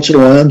come up once in a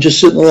while and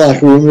just sit in the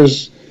locker room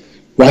as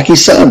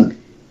Rocky's son.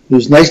 It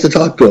was nice to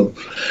talk to him.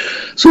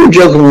 So we're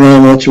joking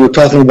around once, and we're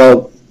talking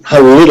about how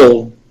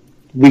little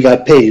we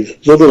got paid,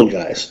 the little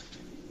guys.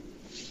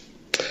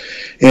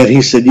 And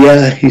he said,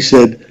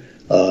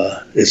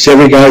 it's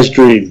every guy's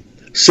dream.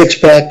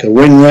 6-pack, a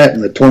ring rat,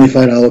 and a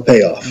 $25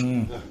 payoff.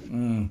 And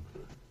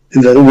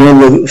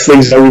one of the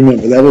things I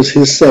remember, that was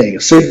his saying, a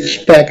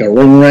 6-pack, a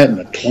ring rat, and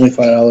a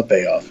 $25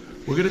 payoff.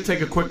 We're going to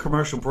take a quick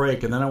commercial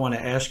break, and then I want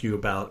to ask you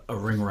about a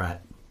ring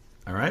rat.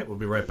 All right? We'll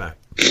be right back.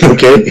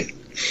 Okay.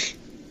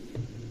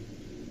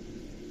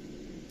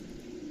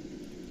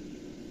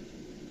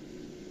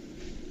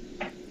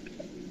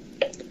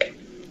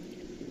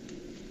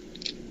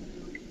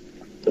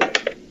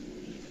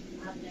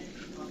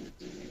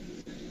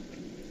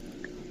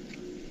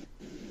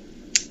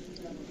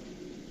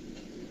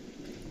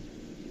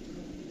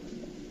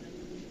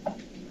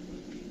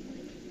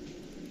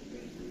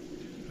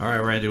 All right,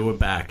 Randy, we're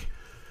back.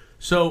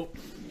 So,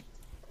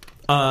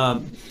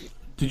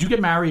 did you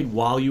get married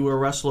while you were a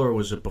wrestler, or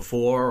was it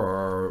before,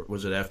 or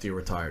was it after you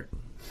retired?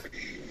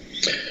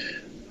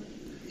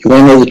 You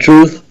want to know the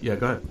truth? Yeah,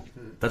 go ahead.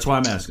 That's why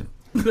I'm asking.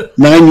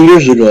 9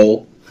 years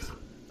ago,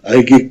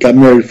 I got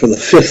married for the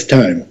 5th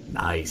time.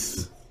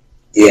 Nice.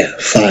 Yeah,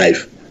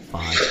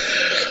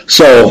 5.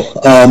 So,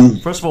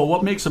 first of all,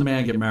 what makes a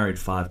man get married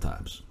 5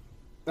 times?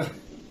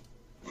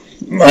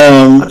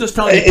 I'm just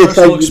telling you it's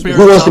personal like,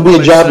 experience. who wants to be a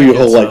I'm jobber your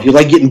whole saying it, life? You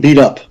like getting beat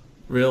up.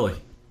 Really?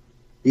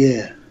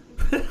 Yeah.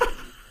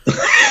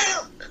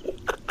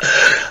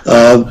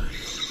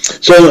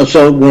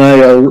 So when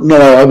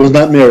I was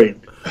not married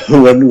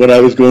when I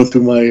was going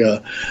through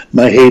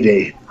my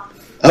heyday.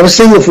 I was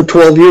single for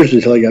 12 years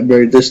until I got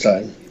married this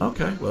time.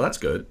 Okay, well that's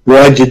good.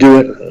 Why'd you do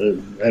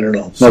it? I don't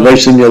know. My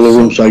wife's in the other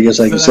room, so I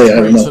guess I can say I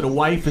don't know. So the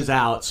wife is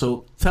out.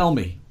 So tell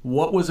me,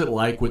 what was it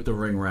like with the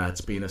Ring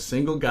Rats, being a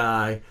single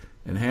guy,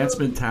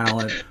 enhancement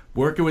talent,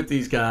 working with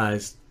these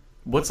guys?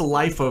 What's the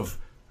life of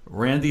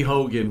Randy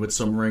Hogan with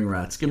some Ring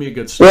Rats? Give me a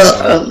good story.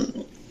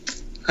 Well,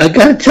 I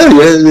gotta tell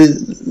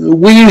you,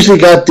 we usually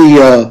got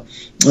the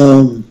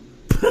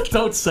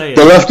don't say it.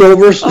 The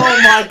leftovers. Oh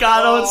my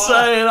God! Don't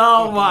say it.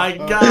 Oh my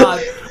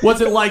God!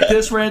 Was it like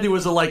this, Randy?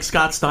 Was it like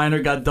Scott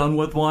Steiner got done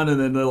with one, and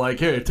then they're like,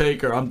 "Here,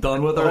 take her. I'm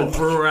done with her," and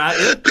threw her at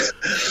you?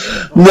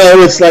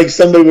 No, it's like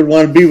somebody would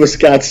want to be with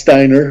Scott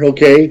Steiner,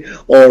 okay,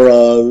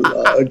 or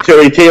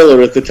Terry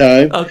Taylor at the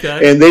time,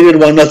 okay, and they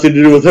didn't want nothing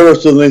to do with her,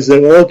 so they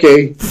said, "Well,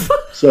 okay."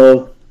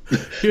 So,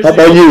 how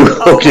about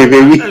you? Okay,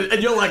 baby.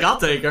 And you're like, "I'll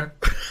take her."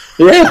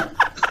 Yeah.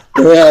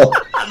 Well,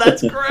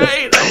 that's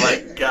great. Oh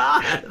my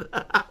God.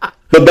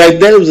 But back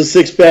then it was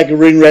a 6-pack of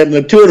Ring Rat and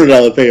a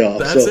 $200 payoff.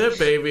 That's it,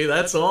 baby.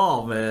 That's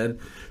all, man.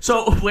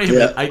 So wait a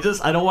minute.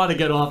 I don't want to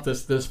get off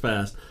this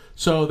fast.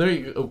 So there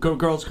you go.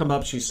 Girls come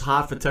up. She's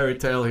hot for Terry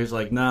Taylor. He's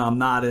like, "No, I'm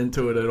not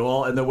into it at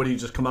all." And then what do you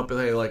just come up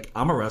and say, like,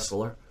 "I'm a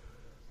wrestler.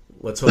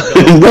 Let's hook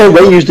up." No,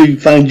 they usually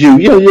find you.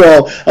 You're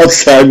all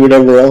outside,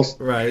 whatever else.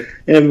 Right.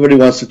 And everybody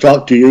wants to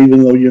talk to you,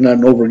 even though you're not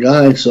an over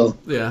guy. So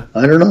yeah.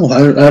 I don't know.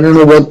 I don't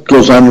know what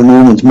goes on in a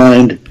woman's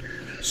mind.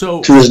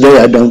 So to this day,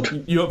 I don't.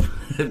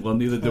 Well,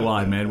 neither do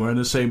I, man. We're in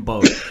the same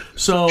boat.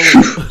 So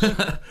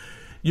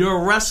you're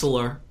a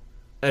wrestler,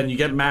 and you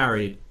get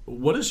married.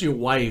 What does your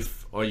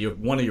wife or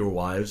one of your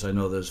wives? I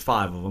know there's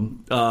 5 of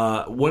them.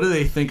 What do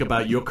they think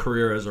about your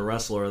career as a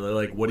wrestler? They're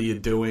like, "What are you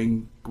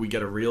doing? Can we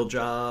get a real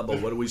job?" Or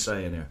what are we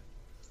saying here?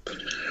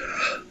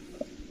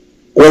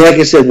 Well, like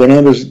I said, when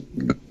I was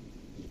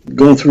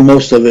going through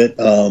most of it,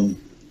 I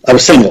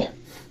was single,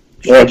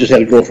 or I just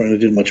had a girlfriend. It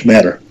didn't much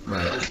matter.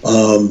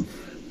 Right.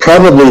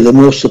 Probably the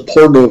most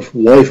supportive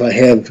wife I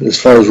have as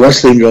far as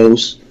wrestling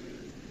goes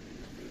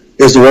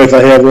is the wife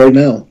I have right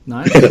now.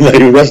 Nice. I'm not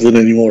even wrestling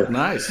anymore.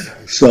 Nice.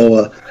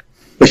 So,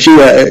 but she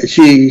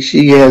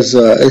has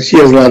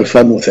a lot of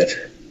fun with it.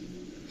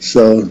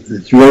 So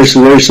it's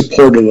very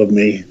supportive of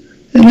me,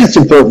 and that's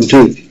important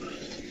too.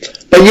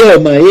 But yeah,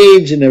 my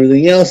age and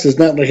everything else, it's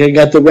not like I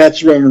got the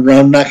rats running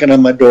around knocking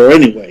on my door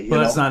anyway. Well,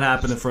 that's not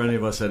happening for any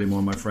of us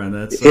anymore, my friend.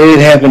 That's it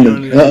ain't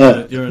happening.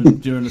 You're in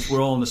this. We're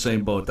all in the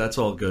same boat. That's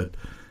all good.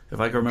 If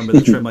I can remember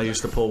the trim I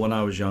used to pull when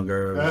I was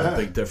younger, it was a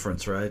big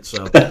difference, right?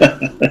 So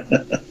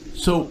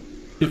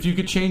if you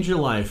could change your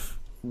life,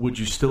 would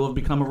you still have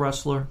become a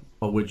wrestler,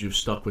 or would you have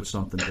stuck with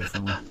something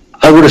differently?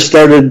 I would have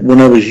started when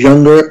I was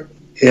younger,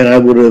 and I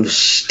would have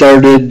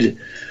started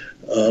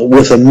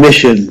with a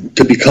mission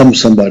to become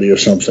somebody or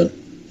something.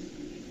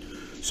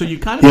 So you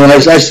kind of...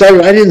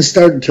 I didn't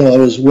start until I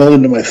was well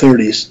into my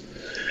 30s,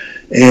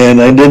 and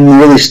I didn't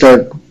really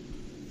start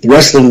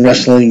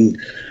wrestling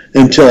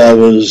until I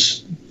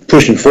was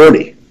pushing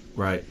 40.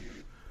 Right.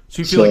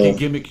 So you feel like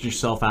you gimmicked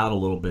yourself out a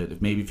little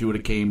bit. Maybe if you would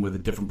have came with a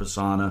different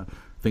persona,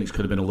 things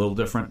could have been a little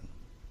different?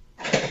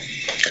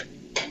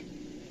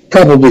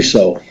 Probably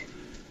so.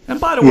 And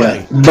by the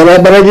way... But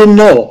I didn't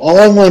know. All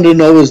I wanted to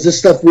know is this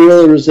stuff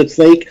real or is it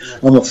fake?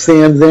 I'm a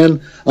fan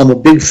then. I'm a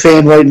big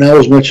fan right now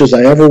as much as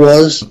I ever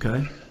was.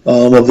 Okay.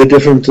 Of the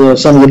different,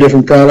 some of the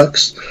different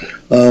products.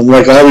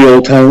 Like all the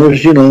old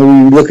timers, we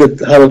look at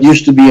how it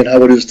used to be and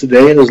how it is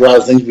today, and there's a lot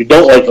of things we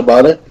don't like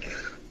about it.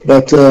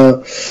 But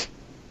all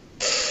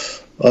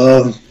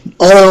in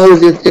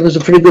all, it was a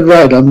pretty good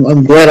ride.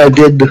 I'm glad I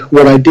did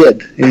what I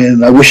did,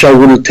 and I wish I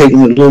would have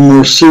taken it a little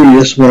more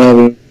serious when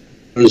I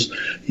was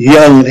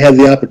young and had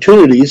the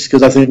opportunities,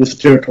 because I think with the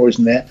territories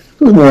and that,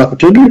 there was more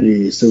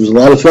opportunities. There was a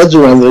lot of feds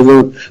around there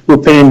that were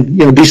paying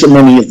decent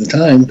money at the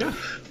time,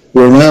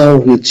 where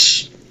now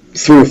it's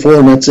 3 or 4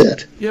 and that's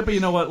it. Yeah, but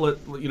you know what?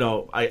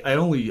 I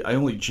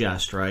only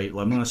jest, right?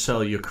 I'm going to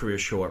sell your career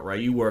short, right?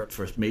 You worked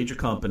for major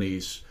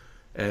companies,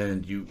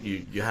 and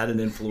you had an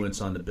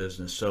influence on the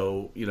business.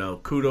 So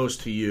kudos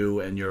to you,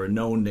 and you're a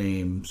known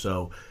name.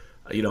 So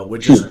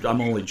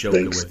I'm only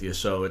joking with you.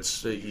 So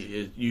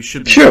you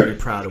should be very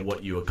proud of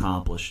what you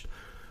accomplished.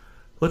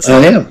 Let's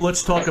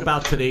talk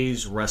about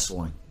today's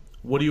wrestling.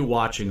 What are you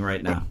watching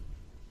right now?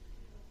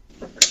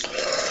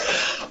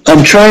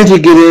 I'm trying to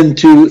get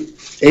into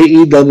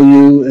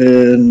AEW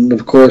and,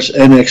 of course,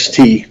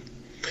 NXT.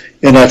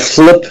 And I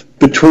flip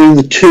between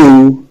the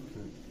two.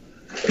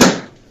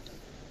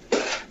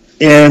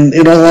 And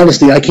in all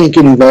honesty, I can't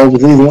get involved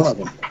with either one of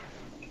them.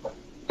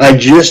 I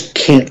just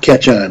can't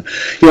catch on.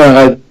 You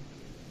know,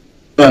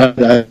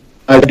 I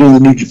do the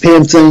New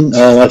Japan thing.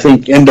 I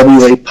think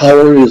NWA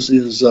Power is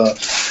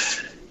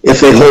if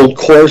they hold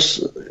course,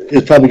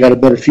 it's probably got a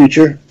better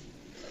future.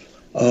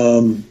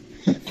 Being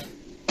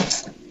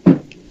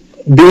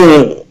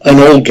an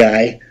old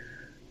guy,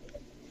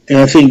 and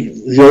I think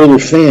the older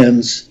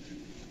fans,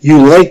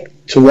 you like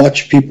to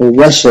watch people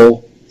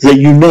wrestle that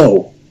you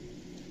know.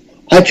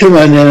 I turn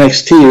on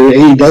NXT or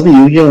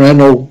AEW, you know, I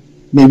know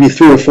maybe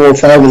 3 or 4 or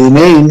 5 of the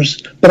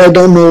names, but I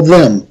don't know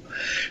them.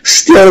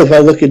 Still, if I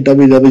look at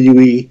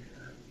WWE,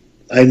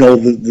 I know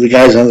the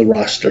guys on the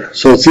roster.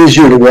 So it's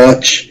easier to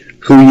watch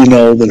who you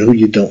know than who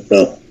you don't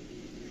know.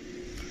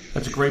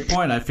 That's a great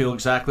point. I feel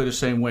exactly the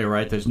same way,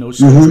 right? There's no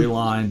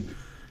storyline.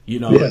 You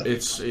know,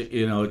 it's,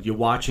 you know, you're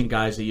watching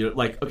guys that you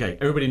like. Okay,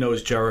 everybody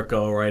knows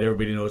Jericho, right?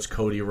 Everybody knows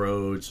Cody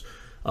Rhodes.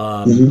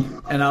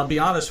 And I'll be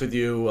honest with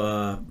you,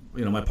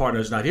 you know, my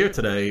partner's not here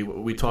today.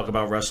 We talk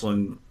about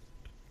wrestling.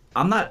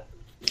 I'm not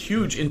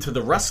huge into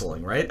the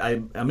wrestling, right?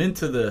 I'm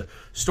into the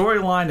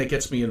storyline that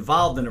gets me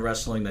involved in the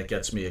wrestling, that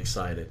gets me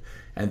excited.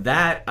 And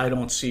that I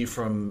don't see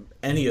from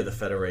any of the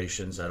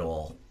federations at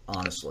all,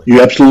 honestly.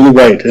 You're absolutely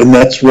right. And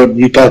that's what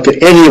you talk to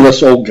any of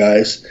us old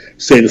guys,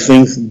 say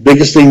the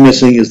biggest thing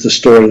missing is the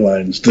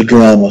storylines, the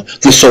drama,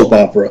 the soap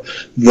opera,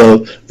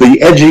 the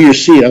edge of your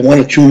seat. I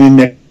want to tune in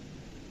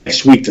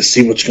next week to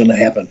see what's going to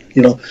happen.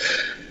 You know,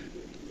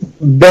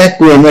 back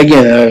when,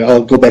 again,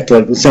 I'll go back to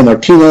like San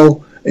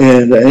Martino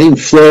and even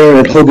Flair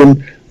and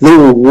Hogan, they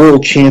were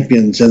world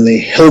champions and they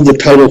held the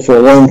title for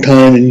a long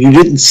time, and you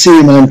didn't see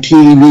them on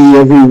TV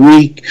every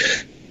week.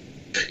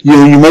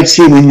 You might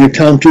see them in your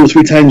town 2 or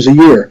 3 times a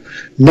year.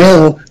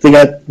 Now they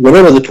got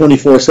whatever the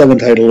 24/7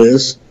 title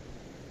is.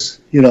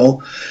 You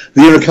know,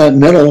 the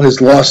Intercontinental has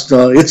lost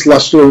its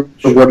luster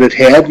of what it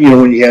had. You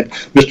know, when you had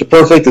Mr.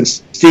 Perfect and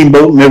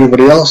Steamboat and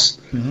everybody else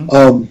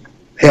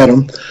had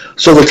them.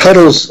 So the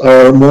titles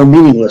are more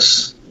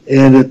meaningless,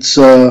 and it's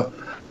a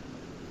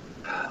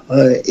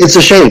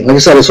shame. Like I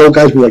said, as old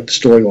guys, we like the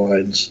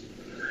storylines,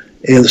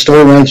 and the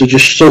storylines are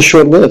just so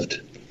short-lived.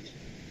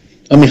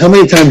 I mean, how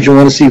many times do you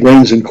want to see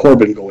Reigns and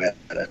Corbin go at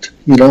it?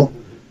 You know,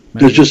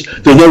 there's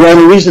no rhyme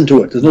or reason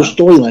to it. There's no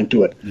storyline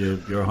to it.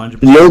 You're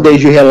 100%. In the old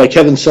days, you had like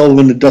Kevin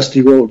Sullivan and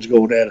Dusty Rhodes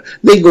going at it.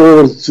 They go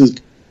over to the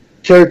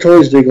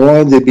territories. They go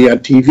on. They'd be on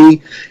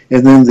TV,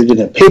 and then they didn't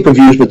have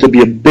pay-per-views, but there'd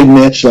be a big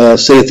match,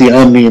 say at the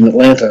Omni in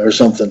Atlanta or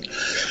something,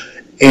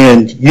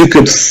 and you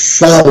could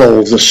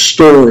follow the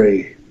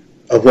story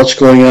of what's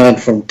going on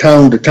from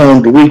town to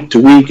town, to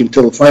week,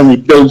 until it finally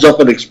builds up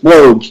and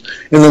explodes,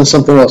 and then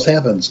something else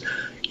happens.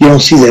 You don't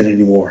see that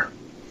anymore.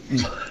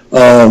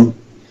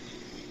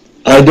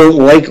 I don't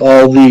like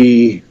all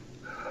the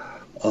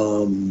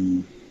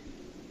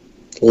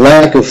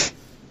lack of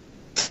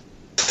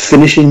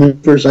finishing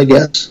members, I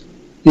guess.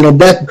 You know,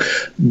 back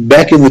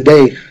in the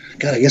day,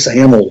 God, I guess I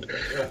am old.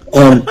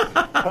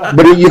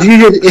 But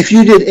if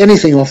you did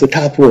anything off the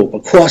top rope, a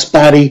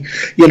crossbody,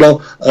 you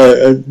know,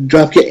 a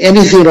drop kick,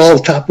 anything at all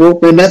the top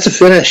rope, man, that's a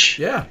finish.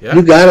 Yeah.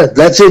 You got it.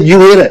 That's it. You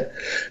hit it.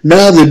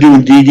 Now they're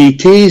doing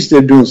DDTs.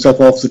 They're doing stuff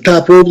off the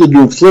top rope. They're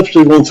doing flips.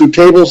 They're going through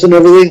tables and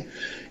everything,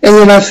 and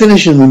they're not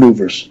finishing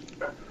maneuvers.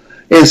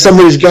 And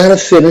somebody's got to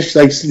finish,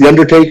 like the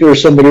Undertaker or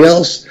somebody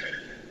else,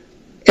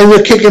 and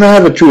they're kicking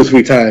out of it 2 or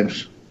 3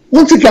 times.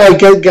 Once a guy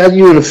got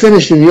you in a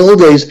finish in the old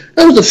days,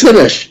 that was a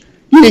finish.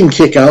 You didn't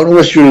kick out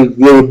unless they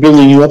were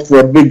building you up for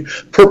a big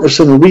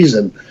purpose and a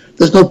reason.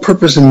 There's no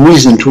purpose and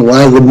reason to a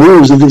lot of the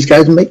moves that these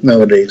guys make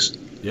nowadays.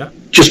 Yeah.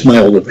 Just my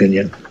old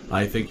opinion.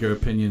 I think your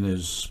opinion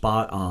is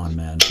spot on,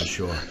 man, for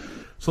sure.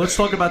 So let's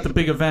talk about the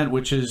big event,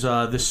 which is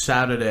this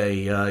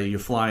Saturday. You're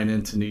flying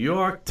into New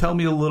York. Tell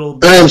me a little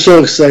bit. I am so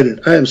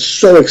excited. The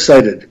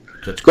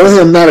only thing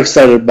I'm not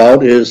excited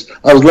about is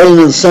I was laying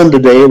in the sun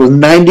today. It was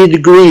 90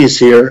 degrees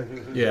here.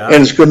 Yeah.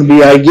 And it's going to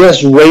be, I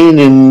guess, rain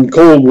and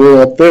cold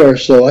we're up there,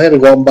 so I had to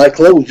go out and buy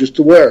clothes just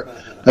to wear.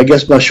 I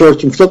guess my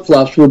shorts and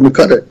flip-flops wouldn't have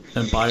cut it.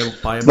 And buy a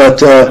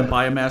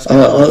mask.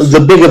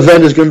 The big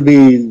event is going to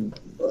be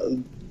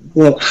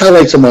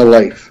highlights of my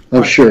life,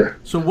 I'm sure.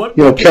 So what?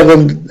 You know,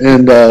 Kevin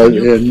and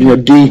you know,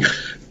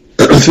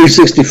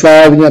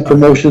 D365 and that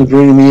promotions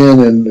bringing me in,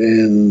 and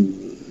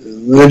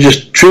they're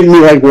just treating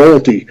me like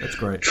royalty. That's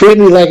great.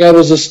 Treating me like I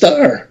was a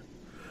star.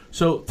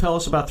 So tell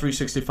us about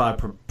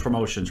 365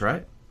 Promotions,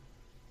 right?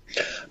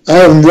 I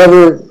have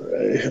never,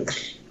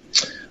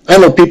 I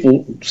know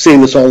people say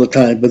this all the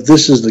time, but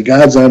this is the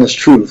God's honest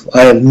truth.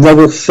 I have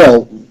never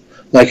felt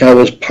like I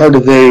was part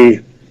of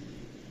a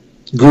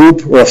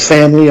group or a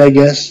family, I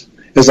guess,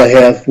 as I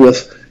have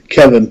with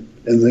Kevin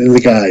and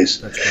the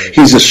guys.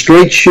 He's a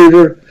straight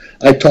shooter.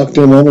 I talk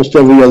to him almost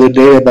every other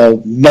day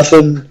about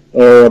nothing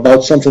or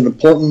about something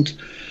important.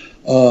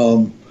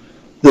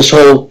 This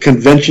whole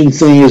convention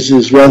thing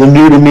is rather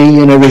new to me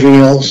and everything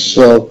else,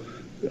 so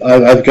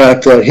I've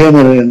got him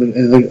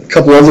and a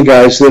couple other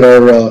guys that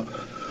are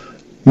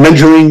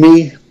mentoring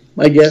me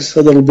I guess,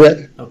 a little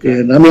bit. Okay.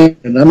 And I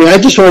mean, I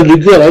just want to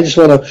do good. I just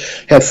want to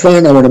have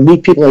fun. I want to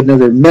meet people I've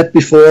never met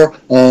before,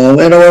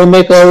 and I want to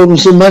make all of them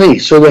some money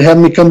so they have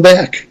me come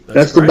back.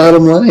 That's the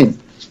bottom line.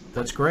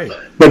 That's great.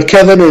 But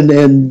Kevin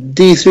and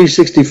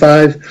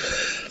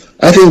D365,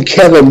 I think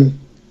Kevin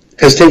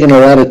has taken a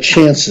lot of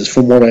chances,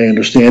 from what I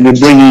understand, in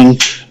bringing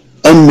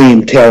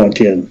unnamed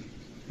talent in,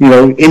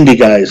 indie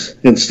guys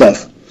and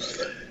stuff.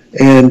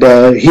 And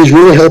he's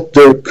really helped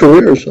their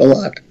careers a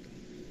lot.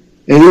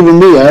 And even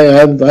me,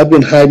 I've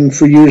been hiding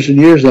for years and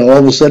years now. All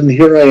of a sudden,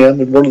 here I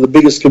am at one of the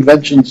biggest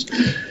conventions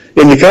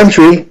in the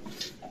country,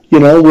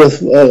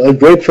 with a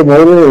great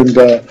promoter and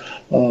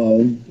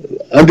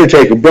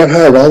Undertaker, Bret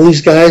Hart, all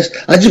these guys.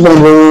 I just want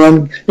to run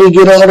around and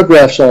get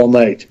autographs all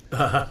night.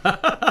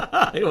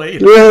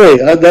 Really,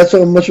 that's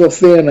how much of a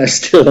fan I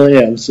still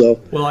am. So,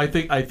 well, I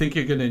think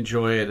you're going to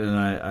enjoy it, and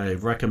I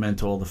recommend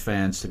to all the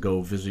fans to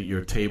go visit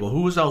your table.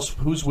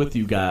 Who's with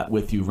you,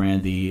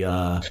 Randy?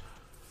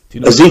 Do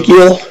you know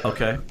Ezekiel?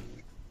 Okay.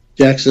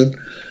 Jackson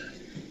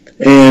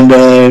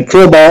and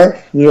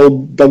Crowbar, the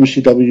old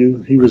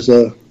WCW. He was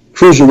a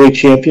cruiserweight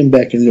champion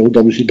back in the old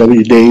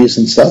WCW days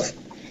and stuff.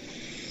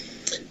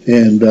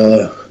 And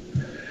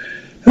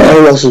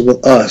who else is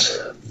with us?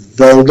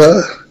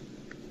 Velda,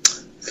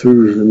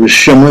 through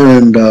Shimmer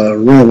and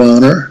Ring of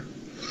Honor.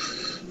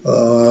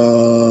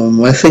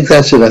 I think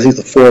that's it. I think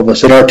the four of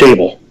us at our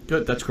table.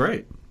 Good, that's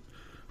great.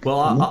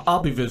 Well,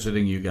 I'll be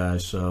visiting you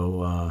guys,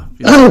 so...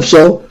 I hope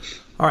so.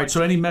 All right,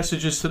 so any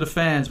messages to the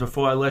fans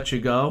before I let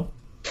you go?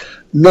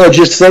 No,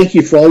 just thank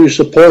you for all your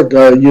support.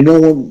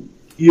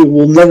 You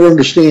will never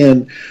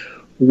understand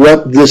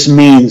what this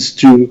means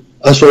to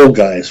us old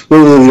guys,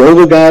 whether they're the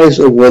older guys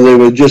or whether they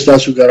were just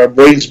us who got our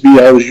brains beat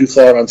out, as you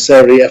thought, on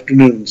Saturday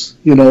afternoons.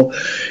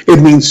 It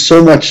means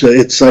so much.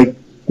 It's like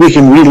we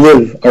can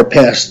relive our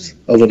past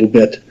a little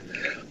bit,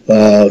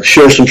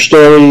 share some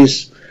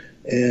stories,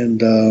 and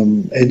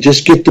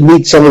just get to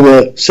meet some of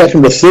the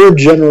second or third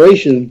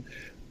generation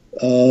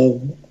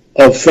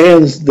of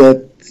fans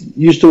that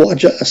used to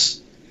watch us.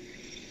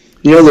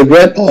 The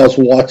grandpas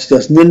watched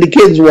us, and then the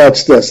kids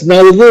watched us. And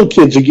now the little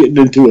kids are getting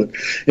into it.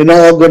 And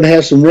now I'm going to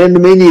have some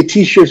Randomania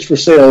T-shirts for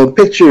sale, and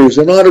pictures,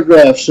 and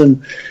autographs,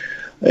 and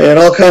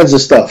all kinds of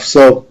stuff.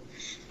 So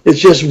it's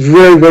just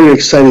very, very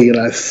exciting.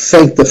 And I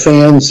thank the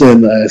fans,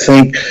 and I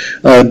thank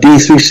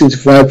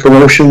D365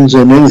 Promotions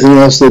and anything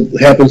else that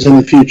happens in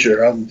the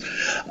future.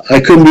 I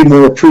couldn't be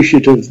more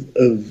appreciative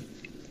of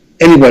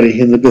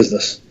anybody in the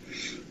business.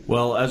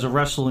 Well, as a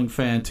wrestling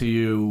fan to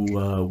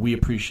you, we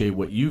appreciate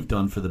what you've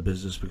done for the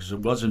business, because if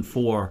it wasn't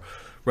for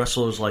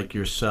wrestlers like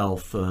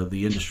yourself,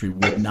 the industry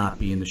would not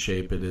be in the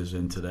shape it is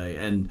in today.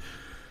 And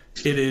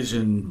it is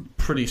in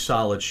pretty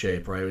solid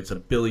shape, right? It's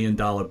 $1 billion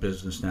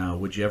business now.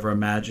 Would you ever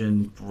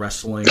imagine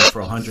wrestling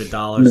for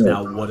 $100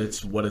 now,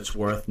 what it's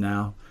worth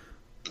now?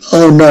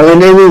 Oh, no,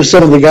 and then even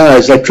some of the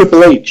guys, like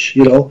Triple H,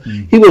 He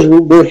was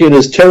working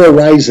as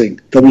Terrorizing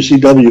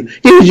WCW.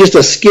 He was just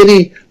a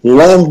skinny,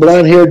 long,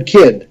 blonde-haired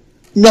kid.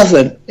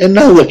 Nothing, and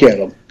now look at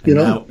him.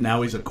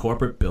 Now he's a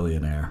corporate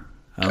billionaire.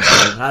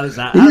 How does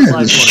that?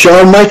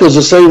 Shawn Michaels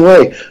the same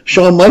way.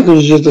 Shawn Michaels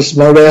was just a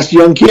smart-ass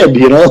young kid,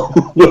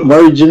 with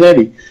Marty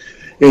Jannetty,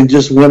 and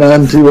just went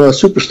on to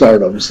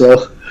superstardom.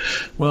 So,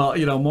 well,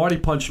 Marty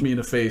punched me in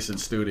the face in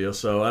studio,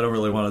 so I don't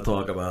really want to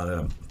talk about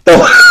him.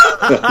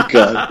 Oh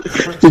God!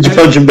 Did you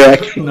punch him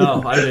back?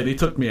 No, I did. He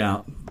took me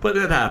out, but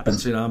it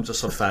happens. I'm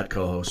just a fat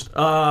co-host.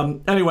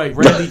 Anyway,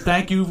 Randy,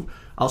 thank you.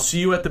 I'll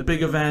see you at the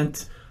big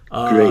event.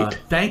 Great.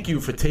 Thank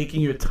you for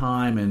taking your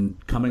time and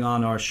coming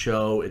on our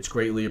show. It's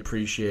greatly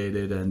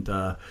appreciated. And,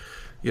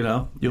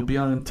 you'll be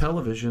on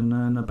television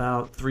in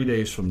about 3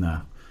 days from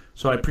now.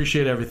 So I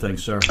appreciate everything,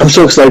 sir. I'm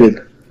so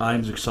excited.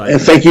 I'm excited.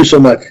 And thank you so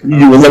much.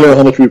 You will never know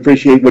how much we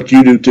appreciate what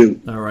you do, too.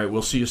 All right.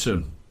 We'll see you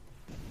soon.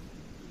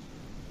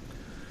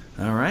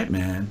 All right,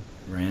 man.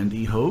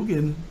 Randy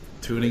Hogan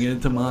tuning in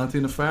to Monty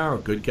and the Pharaoh.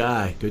 Good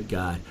guy. Good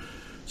guy.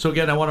 So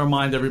again, I want to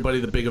remind everybody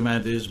the big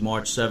event is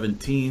March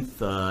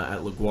 17th at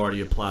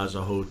LaGuardia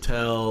Plaza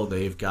Hotel.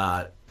 They've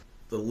got,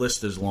 the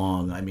list is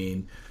long. I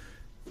mean,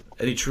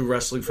 any true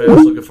wrestling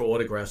fans looking for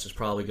autographs is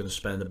probably going to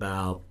spend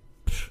about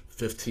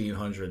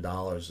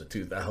 $1,500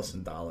 to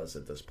 $2,000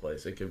 at this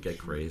place. It could get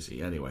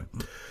crazy. Anyway,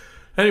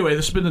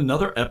 this has been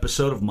another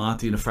episode of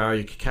Monty and the Pharaoh.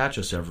 You can catch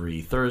us every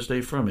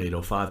Thursday from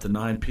 8:05 to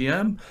 9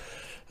 p.m.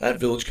 at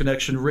Village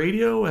Connection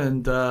Radio,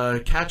 and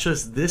catch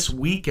us this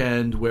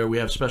weekend where we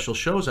have special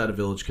shows out of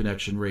Village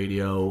Connection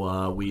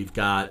Radio. We've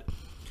got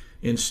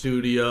in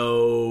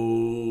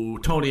studio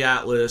Tony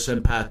Atlas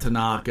and Pat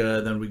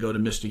Tanaka, then we go to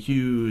Mr.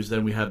 Hughes,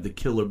 then we have the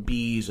Killer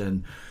Bees,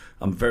 and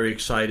I'm very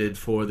excited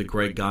for the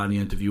Greg Gagne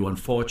interview.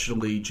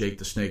 Unfortunately, Jake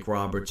the Snake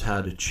Roberts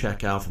had to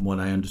check out. From what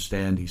I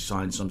understand, he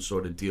signed some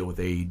sort of deal with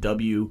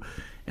AEW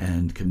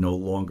and can no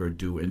longer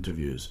do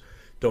interviews.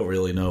 Don't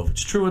really know if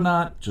it's true or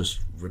not,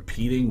 just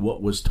repeating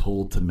what was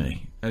told to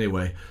me.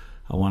 Anyway,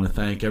 I want to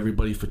thank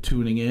everybody for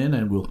tuning in,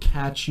 and we'll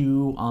catch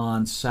you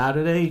on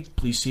Saturday.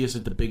 Please see us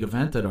at the big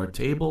event at our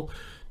table,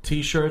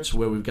 T-shirts,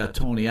 where we've got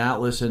Tony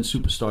Atlas and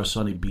Superstar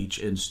Sonny Beach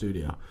in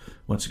studio.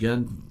 Once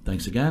again,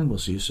 thanks again. We'll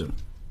see you soon.